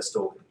its access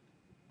token.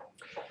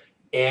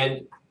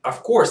 And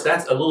of course,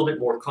 that's a little bit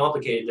more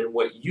complicated than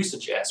what you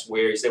suggest,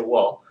 where you say,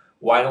 well,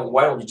 why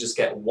don't you just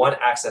get one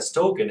access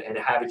token and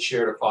have it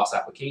shared across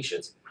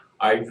applications?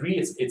 I agree,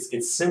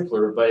 it's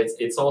simpler, but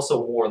it's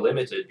also more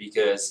limited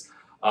because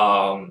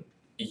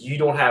you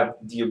don't have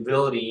the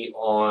ability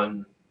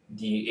on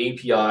the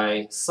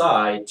API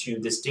side to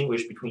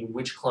distinguish between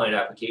which client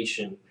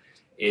application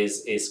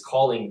is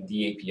calling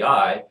the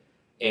API,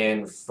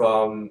 and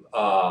from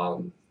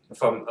an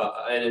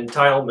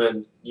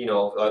entitlement,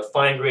 a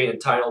fine-grained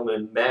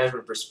entitlement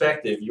management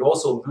perspective, you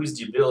also lose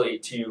the ability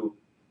to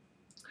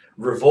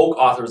revoke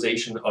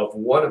authorization of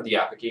one of the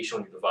application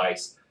on your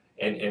device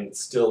and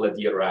still let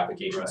the other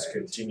applications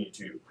continue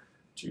to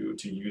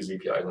use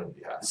API on your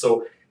behalf.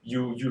 So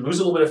you lose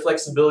a little bit of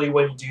flexibility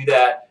when you do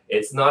that.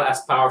 It's not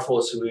as powerful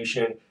a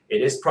solution.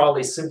 It is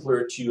probably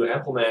simpler to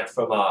implement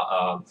from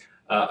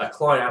a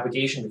client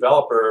application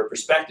developer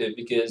perspective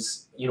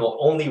because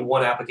only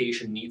one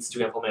application needs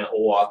to implement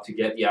OAuth to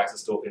get the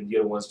access token. The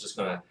other one's just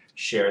going to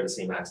share the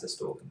same access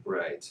token.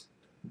 Right.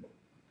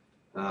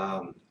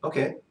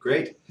 Okay,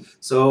 great.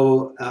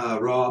 So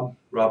Rob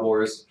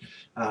Orrs,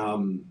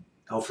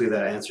 hopefully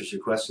that answers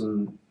your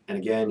question. And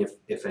again,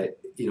 if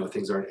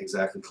things aren't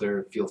exactly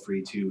clear, feel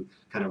free to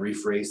kind of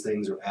rephrase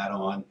things or add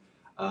on.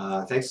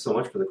 Thanks so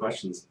much for the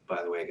questions,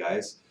 by the way,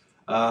 guys.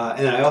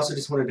 And I also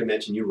just wanted to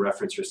mention, you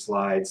reference your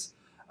slides.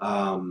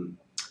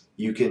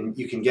 You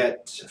can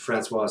get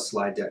Francois'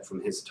 slide deck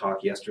from his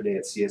talk yesterday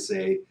at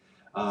CSA.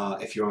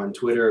 If you're on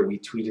Twitter, we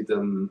tweeted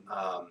them.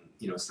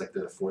 It's like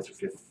the 4th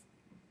or 5th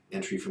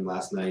entry from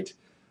last night.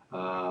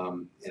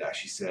 It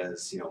actually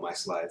says, my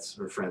slides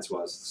or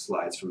Francois'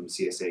 slides from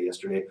CSA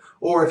yesterday.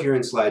 Or if you're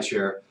in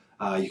SlideShare,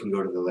 you can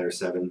go to the Layer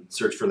 7,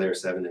 search for Layer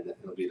 7, and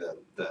it'll be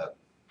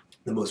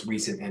the most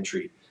recent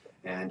entry.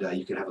 And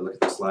you can have a look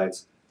at the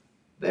slides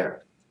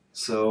there.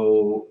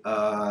 So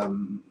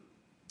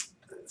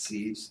let's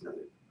see, just another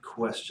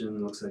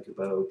question looks like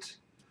about,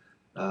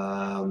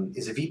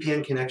 is a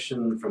VPN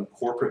connection from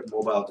corporate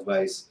mobile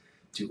device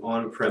to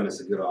on-premise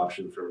a good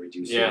option for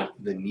reducing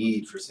the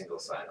need for single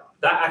sign-on?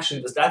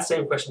 That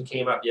same question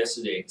came up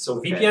yesterday.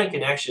 So VPN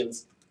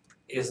connections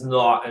is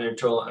not an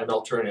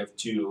alternative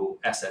to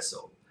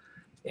SSO.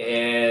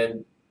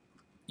 And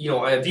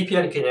a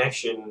VPN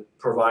connection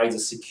provides a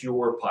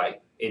secure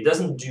pipe. It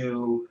doesn't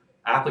do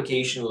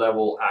application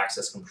level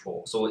access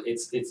control. So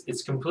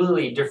it's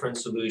completely different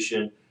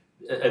solution.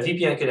 A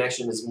VPN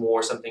connection is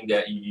more something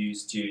that you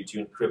use to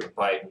encrypt a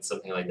pipe and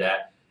something like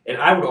that. And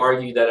I would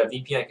argue that a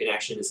VPN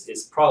connection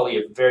is probably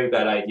a very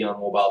bad idea on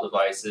mobile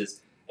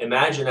devices.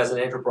 Imagine as an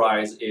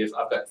enterprise if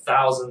I've got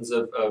thousands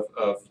of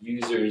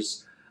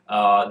users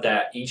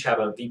that each have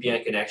a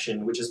VPN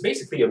connection, which is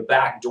basically a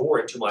back door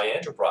into my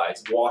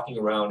enterprise, walking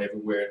around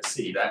everywhere in the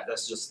city.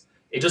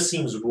 It just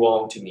seems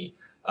wrong to me.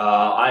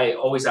 I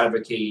always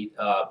advocate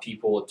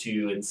people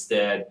to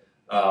instead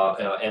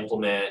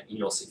implement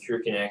secure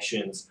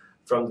connections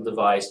from the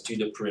device to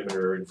the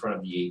perimeter in front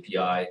of the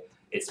API.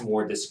 It's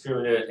more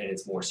discriminate and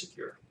it's more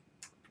secure.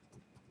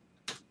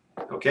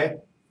 Okay.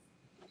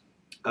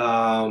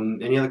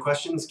 Any other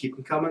questions? Keep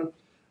them coming.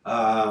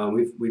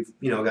 We've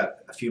got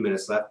a few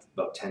minutes left,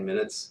 about 10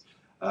 minutes.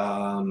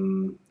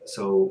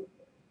 So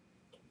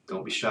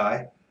don't be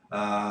shy.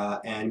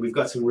 And we've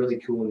got some really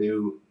cool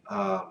new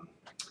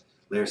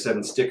Layer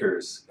 7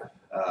 stickers.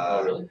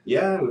 Oh, really?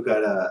 Yeah, we've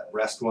got a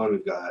REST one,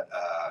 we've got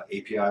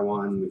API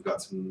one, we've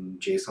got some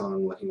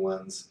JSON looking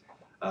ones.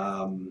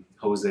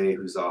 Jose,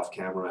 who's off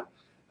camera,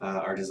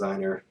 our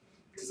designer,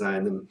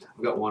 designed them.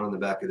 We've got one on the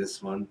back of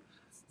this one.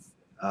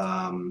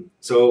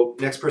 So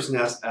next person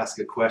ask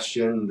a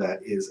question that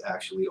is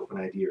actually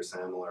OpenID or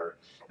SAML or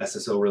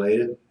SSO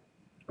related,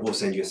 we'll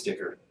send you a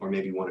sticker, or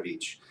maybe one of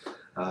each.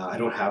 I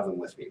don't have them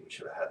with me, we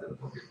should have had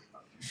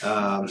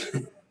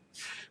them.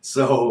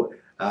 So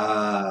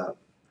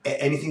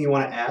anything you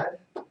want to add?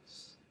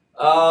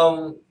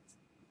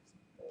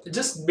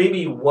 Just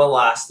maybe one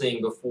last thing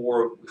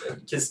before,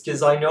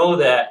 because I know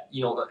that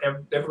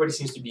everybody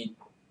seems to be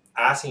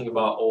asking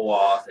about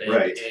OAuth,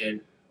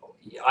 and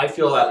I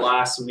feel that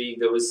last week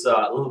there was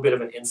a little bit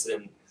of an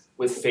incident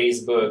with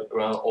Facebook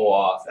around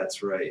OAuth.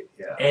 That's right,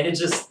 yeah. And it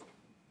just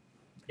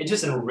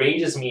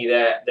enrages me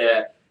that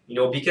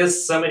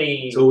because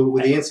somebody. So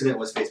the incident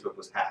was Facebook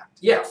was hacked.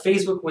 Yeah,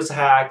 Facebook was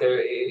hacked.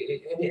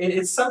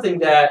 It's something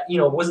that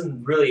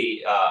wasn't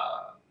really.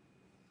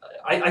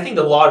 I think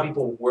a lot of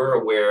people were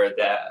aware of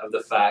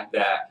the fact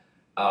that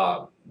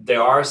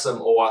there are some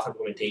OAuth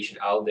implementation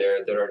out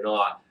there that are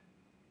not,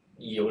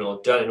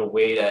 done in a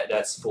way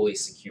that's fully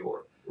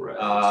secure. Right.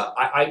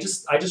 I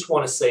just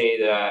want to say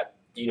that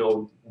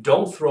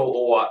don't throw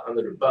OAuth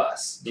under the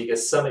bus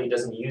because somebody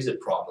doesn't use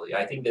it properly.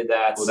 I think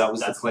that's that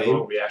was that's the claim. The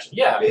wrong reaction.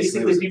 Yeah,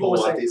 basically people were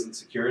saying isn't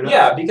secure enough.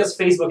 Yeah, because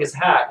Facebook is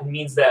hacked, it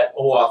means that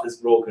OAuth is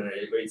broken or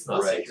it's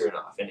not secure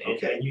enough,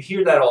 and you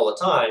hear that all the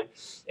time.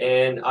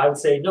 And I would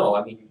say no.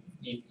 I mean,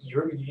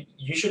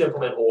 you should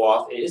implement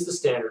OAuth. It is the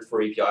standard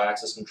for API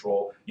access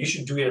control. You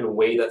should do it in a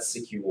way that's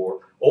secure.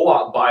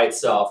 OAuth by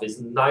itself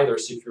is neither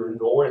secure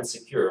nor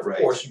insecure. Of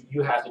course,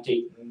 you have to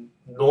take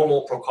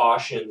normal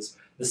precautions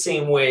the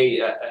same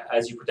way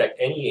as you protect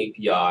any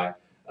API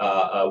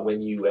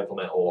when you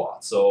implement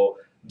OAuth. So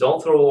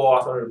don't throw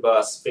OAuth under the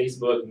bus.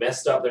 Facebook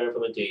messed up their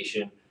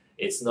implementation.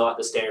 It's not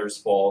the standard's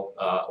fault.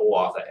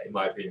 OAuth, in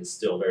my opinion, is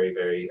still very,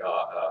 very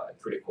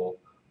critical,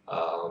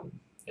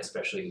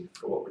 especially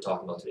for what we're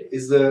talking about today.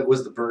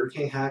 Was the Burger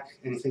King hack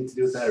anything to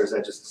do with that, or is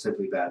that just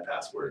simply bad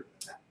password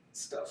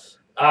stuff?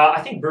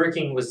 I think Burger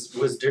King was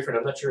different.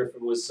 I'm not sure if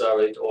it was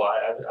related to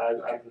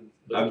OAuth.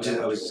 I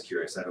was just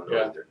curious. I don't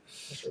know either.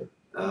 Sure.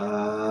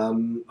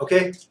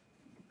 Okay.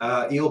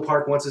 Eel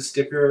Park wants a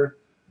sticker.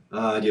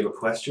 Do you have a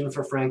question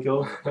for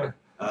Franco?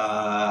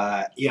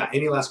 Yeah.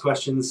 Any last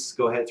questions?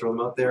 Go ahead, throw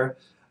them out there.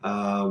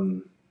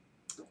 And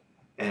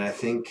I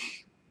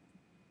think,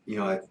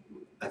 I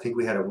think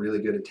we had a really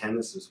good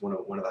attendance. It was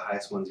one of the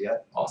highest ones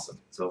yet. Awesome.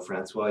 So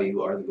Francois,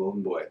 you are the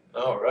golden boy.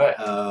 All right.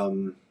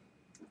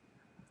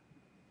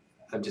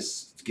 I'm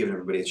just giving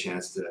everybody a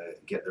chance to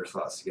get their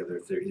thoughts together.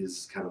 If there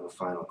is kind of a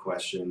final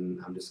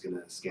question, I'm just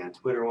gonna scan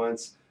Twitter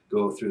once,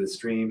 go through the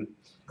stream.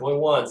 Going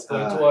once,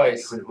 going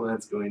twice. Going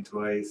once, going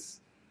twice.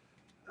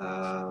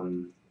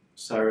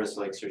 Cyrus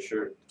likes your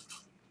shirt.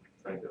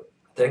 Franco.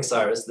 Thanks,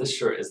 Cyrus. This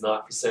shirt is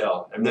not for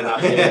sale. I'm No.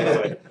 not giving it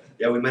away.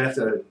 Yeah, we might have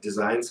to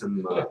design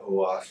some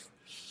OAuth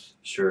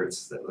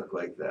shirts that look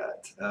like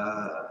that.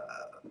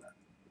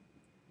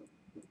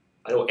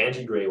 I know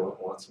Angie Gray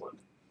wants one.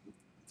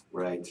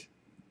 Right.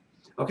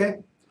 Okay.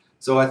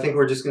 So I think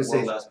we're just going to say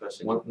One last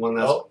question. one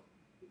last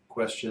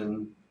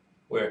question.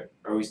 Where?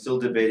 Are we still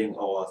debating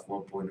OAuth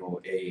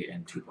 1.0A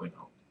and 2.0?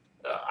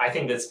 I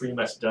think that's pretty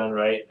much done,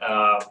 right?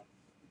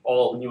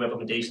 All new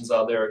implementations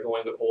out there are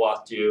going with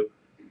OAuth 2.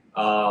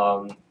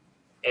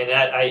 And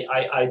that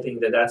I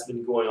think that's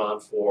been going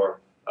on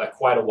for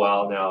quite a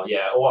while now.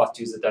 Yeah, OAuth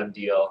 2 is a done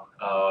deal.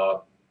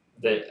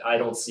 That I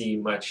don't see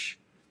much,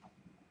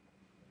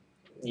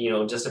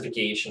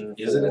 justification.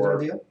 Is it a done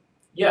deal?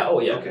 Yeah. Oh,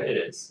 yeah. Okay. It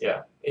is.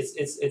 Yeah.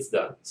 It's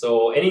done.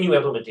 So any new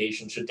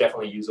implementation should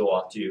definitely use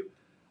OAuth 2.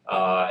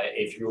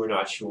 If you were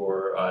not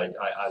sure,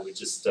 I would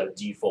just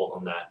default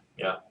on that.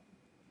 Yeah.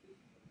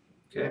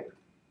 Okay.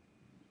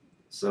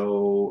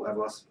 So I've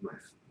lost my.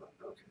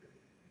 Okay.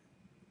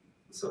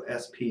 So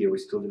SP, are we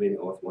still debating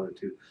OAuth 1 and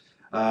 2?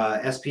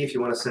 SP, if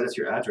you want to send us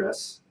your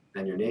address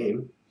and your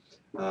name,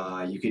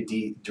 you could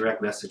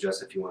direct message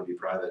us if you want to be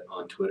private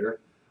on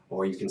Twitter,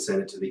 or you can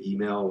send it to the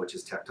email, which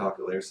is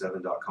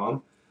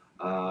techtalk@layer7.com,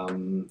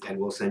 and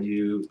we'll send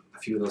you a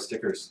few of those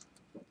stickers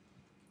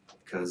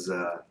because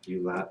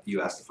you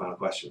asked the final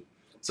question.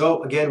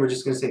 So again, we're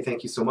just going to say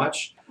thank you so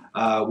much.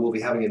 We'll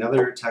be having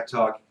another Tech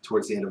Talk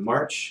towards the end of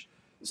March.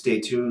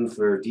 Stay tuned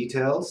for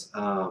details.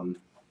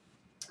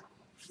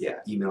 Yeah,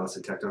 email us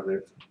at techtalk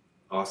there.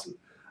 Awesome.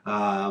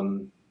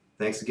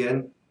 Thanks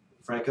again,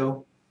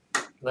 Franco.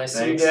 Nice to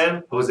see you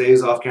again. Jose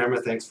is off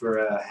camera. Thanks for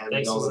handling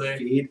Thanks, all Jose.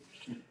 the feed.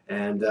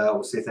 And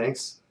we'll say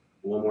thanks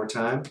one more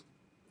time.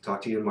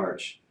 Talk to you in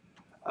March.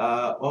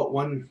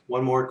 One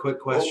more quick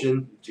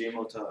question.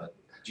 GMO Todd.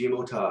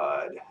 GMO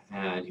Todd,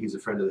 and he's a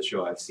friend of the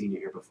show. I've seen you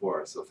here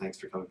before, so thanks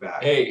for coming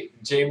back. Hey,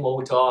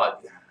 J-Mo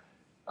Todd.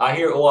 I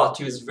hear OAuth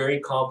 2 is very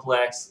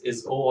complex.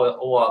 Is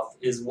OAuth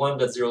is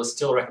 1.0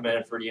 still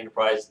recommended for the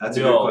enterprise? That's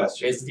a good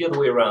question. It's the other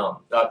way around.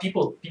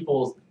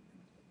 People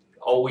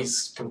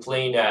always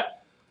complain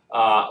that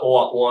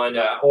OAuth 1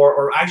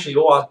 or actually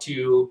OAuth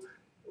 2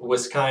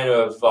 was kind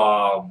of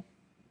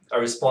a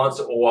response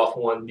to OAuth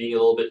 1 being a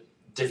little bit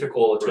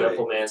difficult to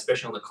implement,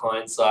 especially on the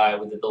client side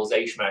with those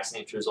HMAC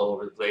signatures all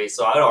over the place.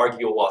 So I'd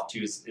argue OAuth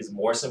 2 is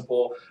more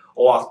simple.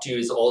 OAuth 2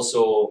 is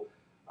also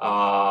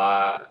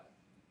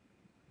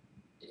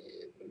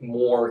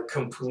more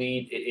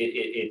complete.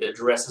 It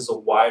addresses a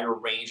wider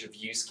range of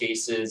use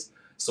cases.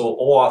 So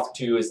OAuth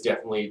 2 is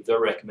definitely the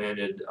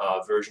recommended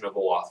version of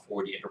OAuth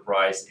for the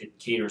enterprise. It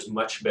caters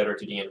much better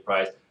to the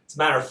enterprise. As a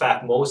matter of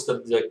fact, most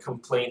of the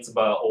complaints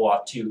about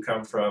OAuth 2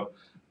 come from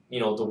the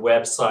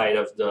website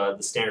of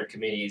the standard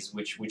committees,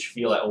 which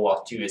feel that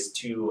OAuth 2 is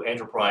too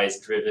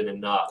enterprise-driven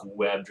and not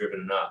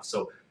web-driven enough.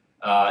 So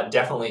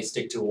definitely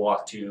stick to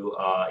OAuth 2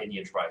 in the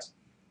enterprise.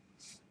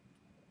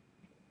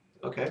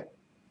 Okay.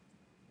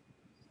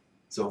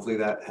 So hopefully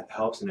that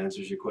helps and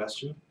answers your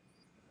question.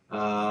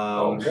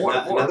 More.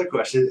 Another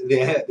question.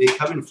 They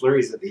come in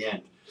flurries at the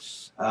end.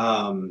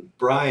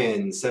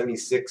 Brian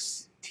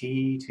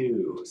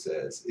 76T2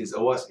 says, "Is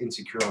OS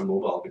insecure on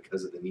mobile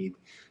because of the need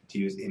to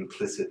use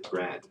implicit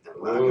grant and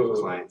lack of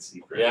client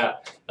secret?" Yeah,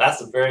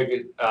 that's a very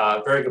good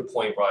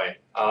point, Brian.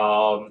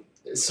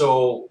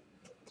 So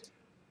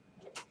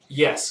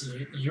yes,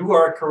 you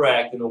are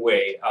correct in a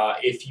way.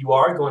 If you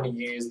are going to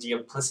use the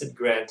implicit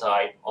grant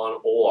type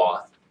on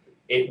OAuth,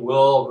 it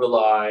will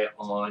rely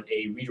on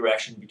a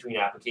redirection between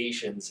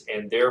applications,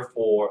 and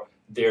therefore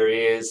there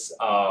is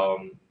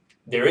the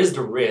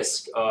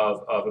risk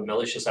of a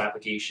malicious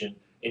application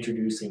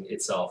introducing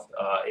itself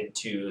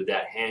into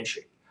that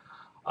handshake.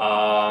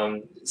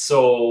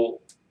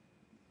 So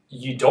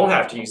you don't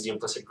have to use the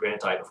implicit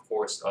grant type, of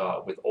course,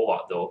 with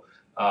OAuth though.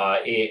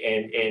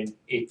 And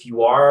if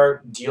you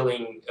are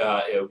dealing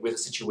with a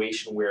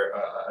situation where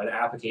an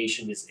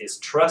application is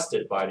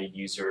trusted by the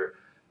user,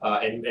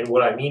 And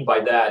what I mean by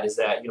that is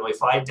that, you know,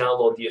 if I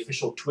download the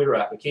official Twitter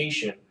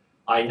application,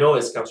 I know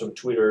this comes from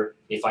Twitter.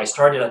 If I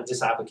started on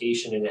this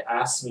application and it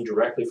asks me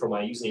directly for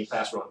my username and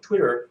password on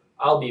Twitter,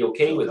 I'll be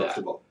okay with that.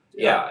 Comfortable.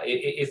 Yeah,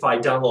 if I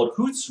download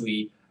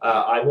Hootsuite,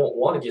 I won't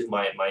want to give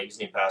my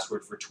username and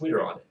password for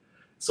Twitter on it.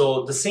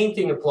 So the same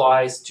thing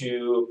applies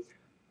to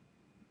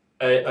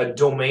a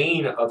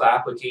domain of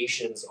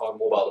applications on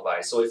mobile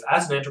device. So if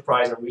as an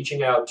enterprise I'm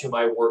reaching out to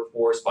my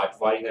workforce by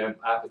providing them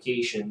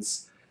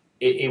applications,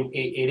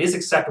 it is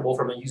acceptable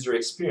from a user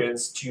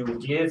experience to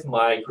give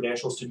my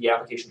credentials to the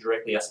application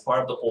directly as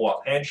part of the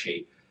OAuth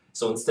handshake.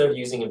 So instead of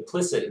using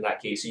implicit in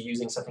that case, you're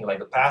using something like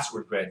the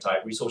password grant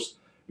type, resource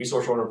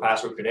owner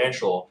password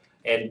credential,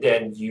 and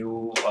then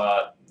you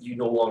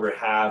no longer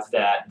have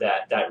that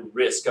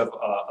risk of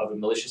a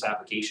malicious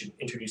application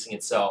introducing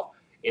itself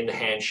in the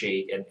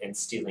handshake and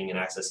stealing an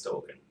access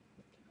token.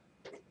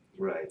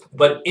 Right.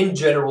 But in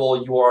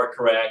general, you are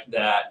correct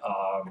that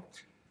on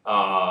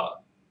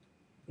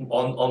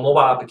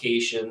mobile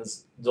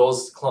applications,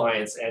 those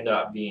clients end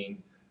up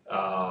being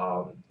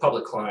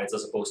public clients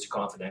as opposed to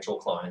confidential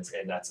clients,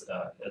 and that's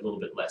a little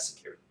bit less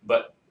secure.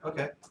 But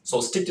Okay. so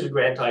stick to the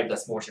grant type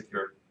that's more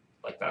secure,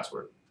 like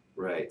password.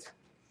 Right.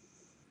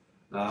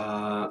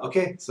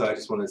 Okay, so I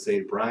just wanted to say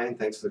to Brian,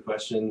 thanks for the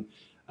question.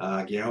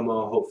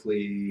 Guillermo,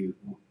 hopefully,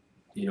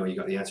 you know, you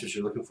got the answers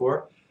you're looking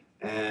for.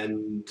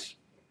 And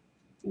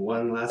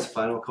one last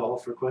final call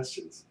for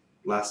questions.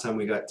 Last time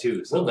we got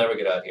 2. So We'll never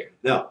get out of here.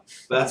 no,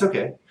 but that's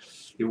okay.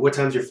 What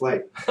time's your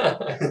flight?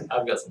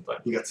 I've got some time.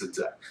 You got some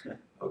time.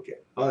 Okay.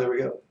 Oh, there we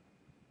go.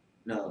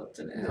 No, it's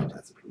an No,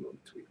 that's a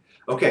promote tweet.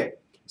 Okay,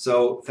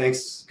 so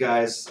thanks,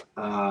 guys.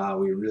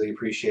 We really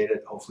appreciate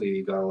it. Hopefully,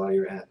 you got a lot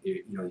of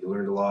you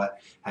learned a lot,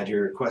 had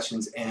your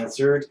questions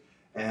answered,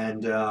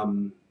 and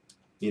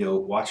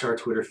watch our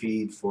Twitter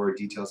feed for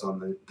details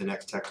on the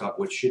next Tech Talk,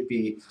 which should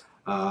be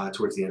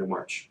towards the end of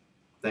March.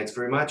 Thanks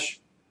very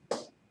much,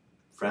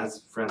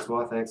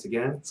 Francois. Thanks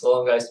again. So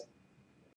long, guys.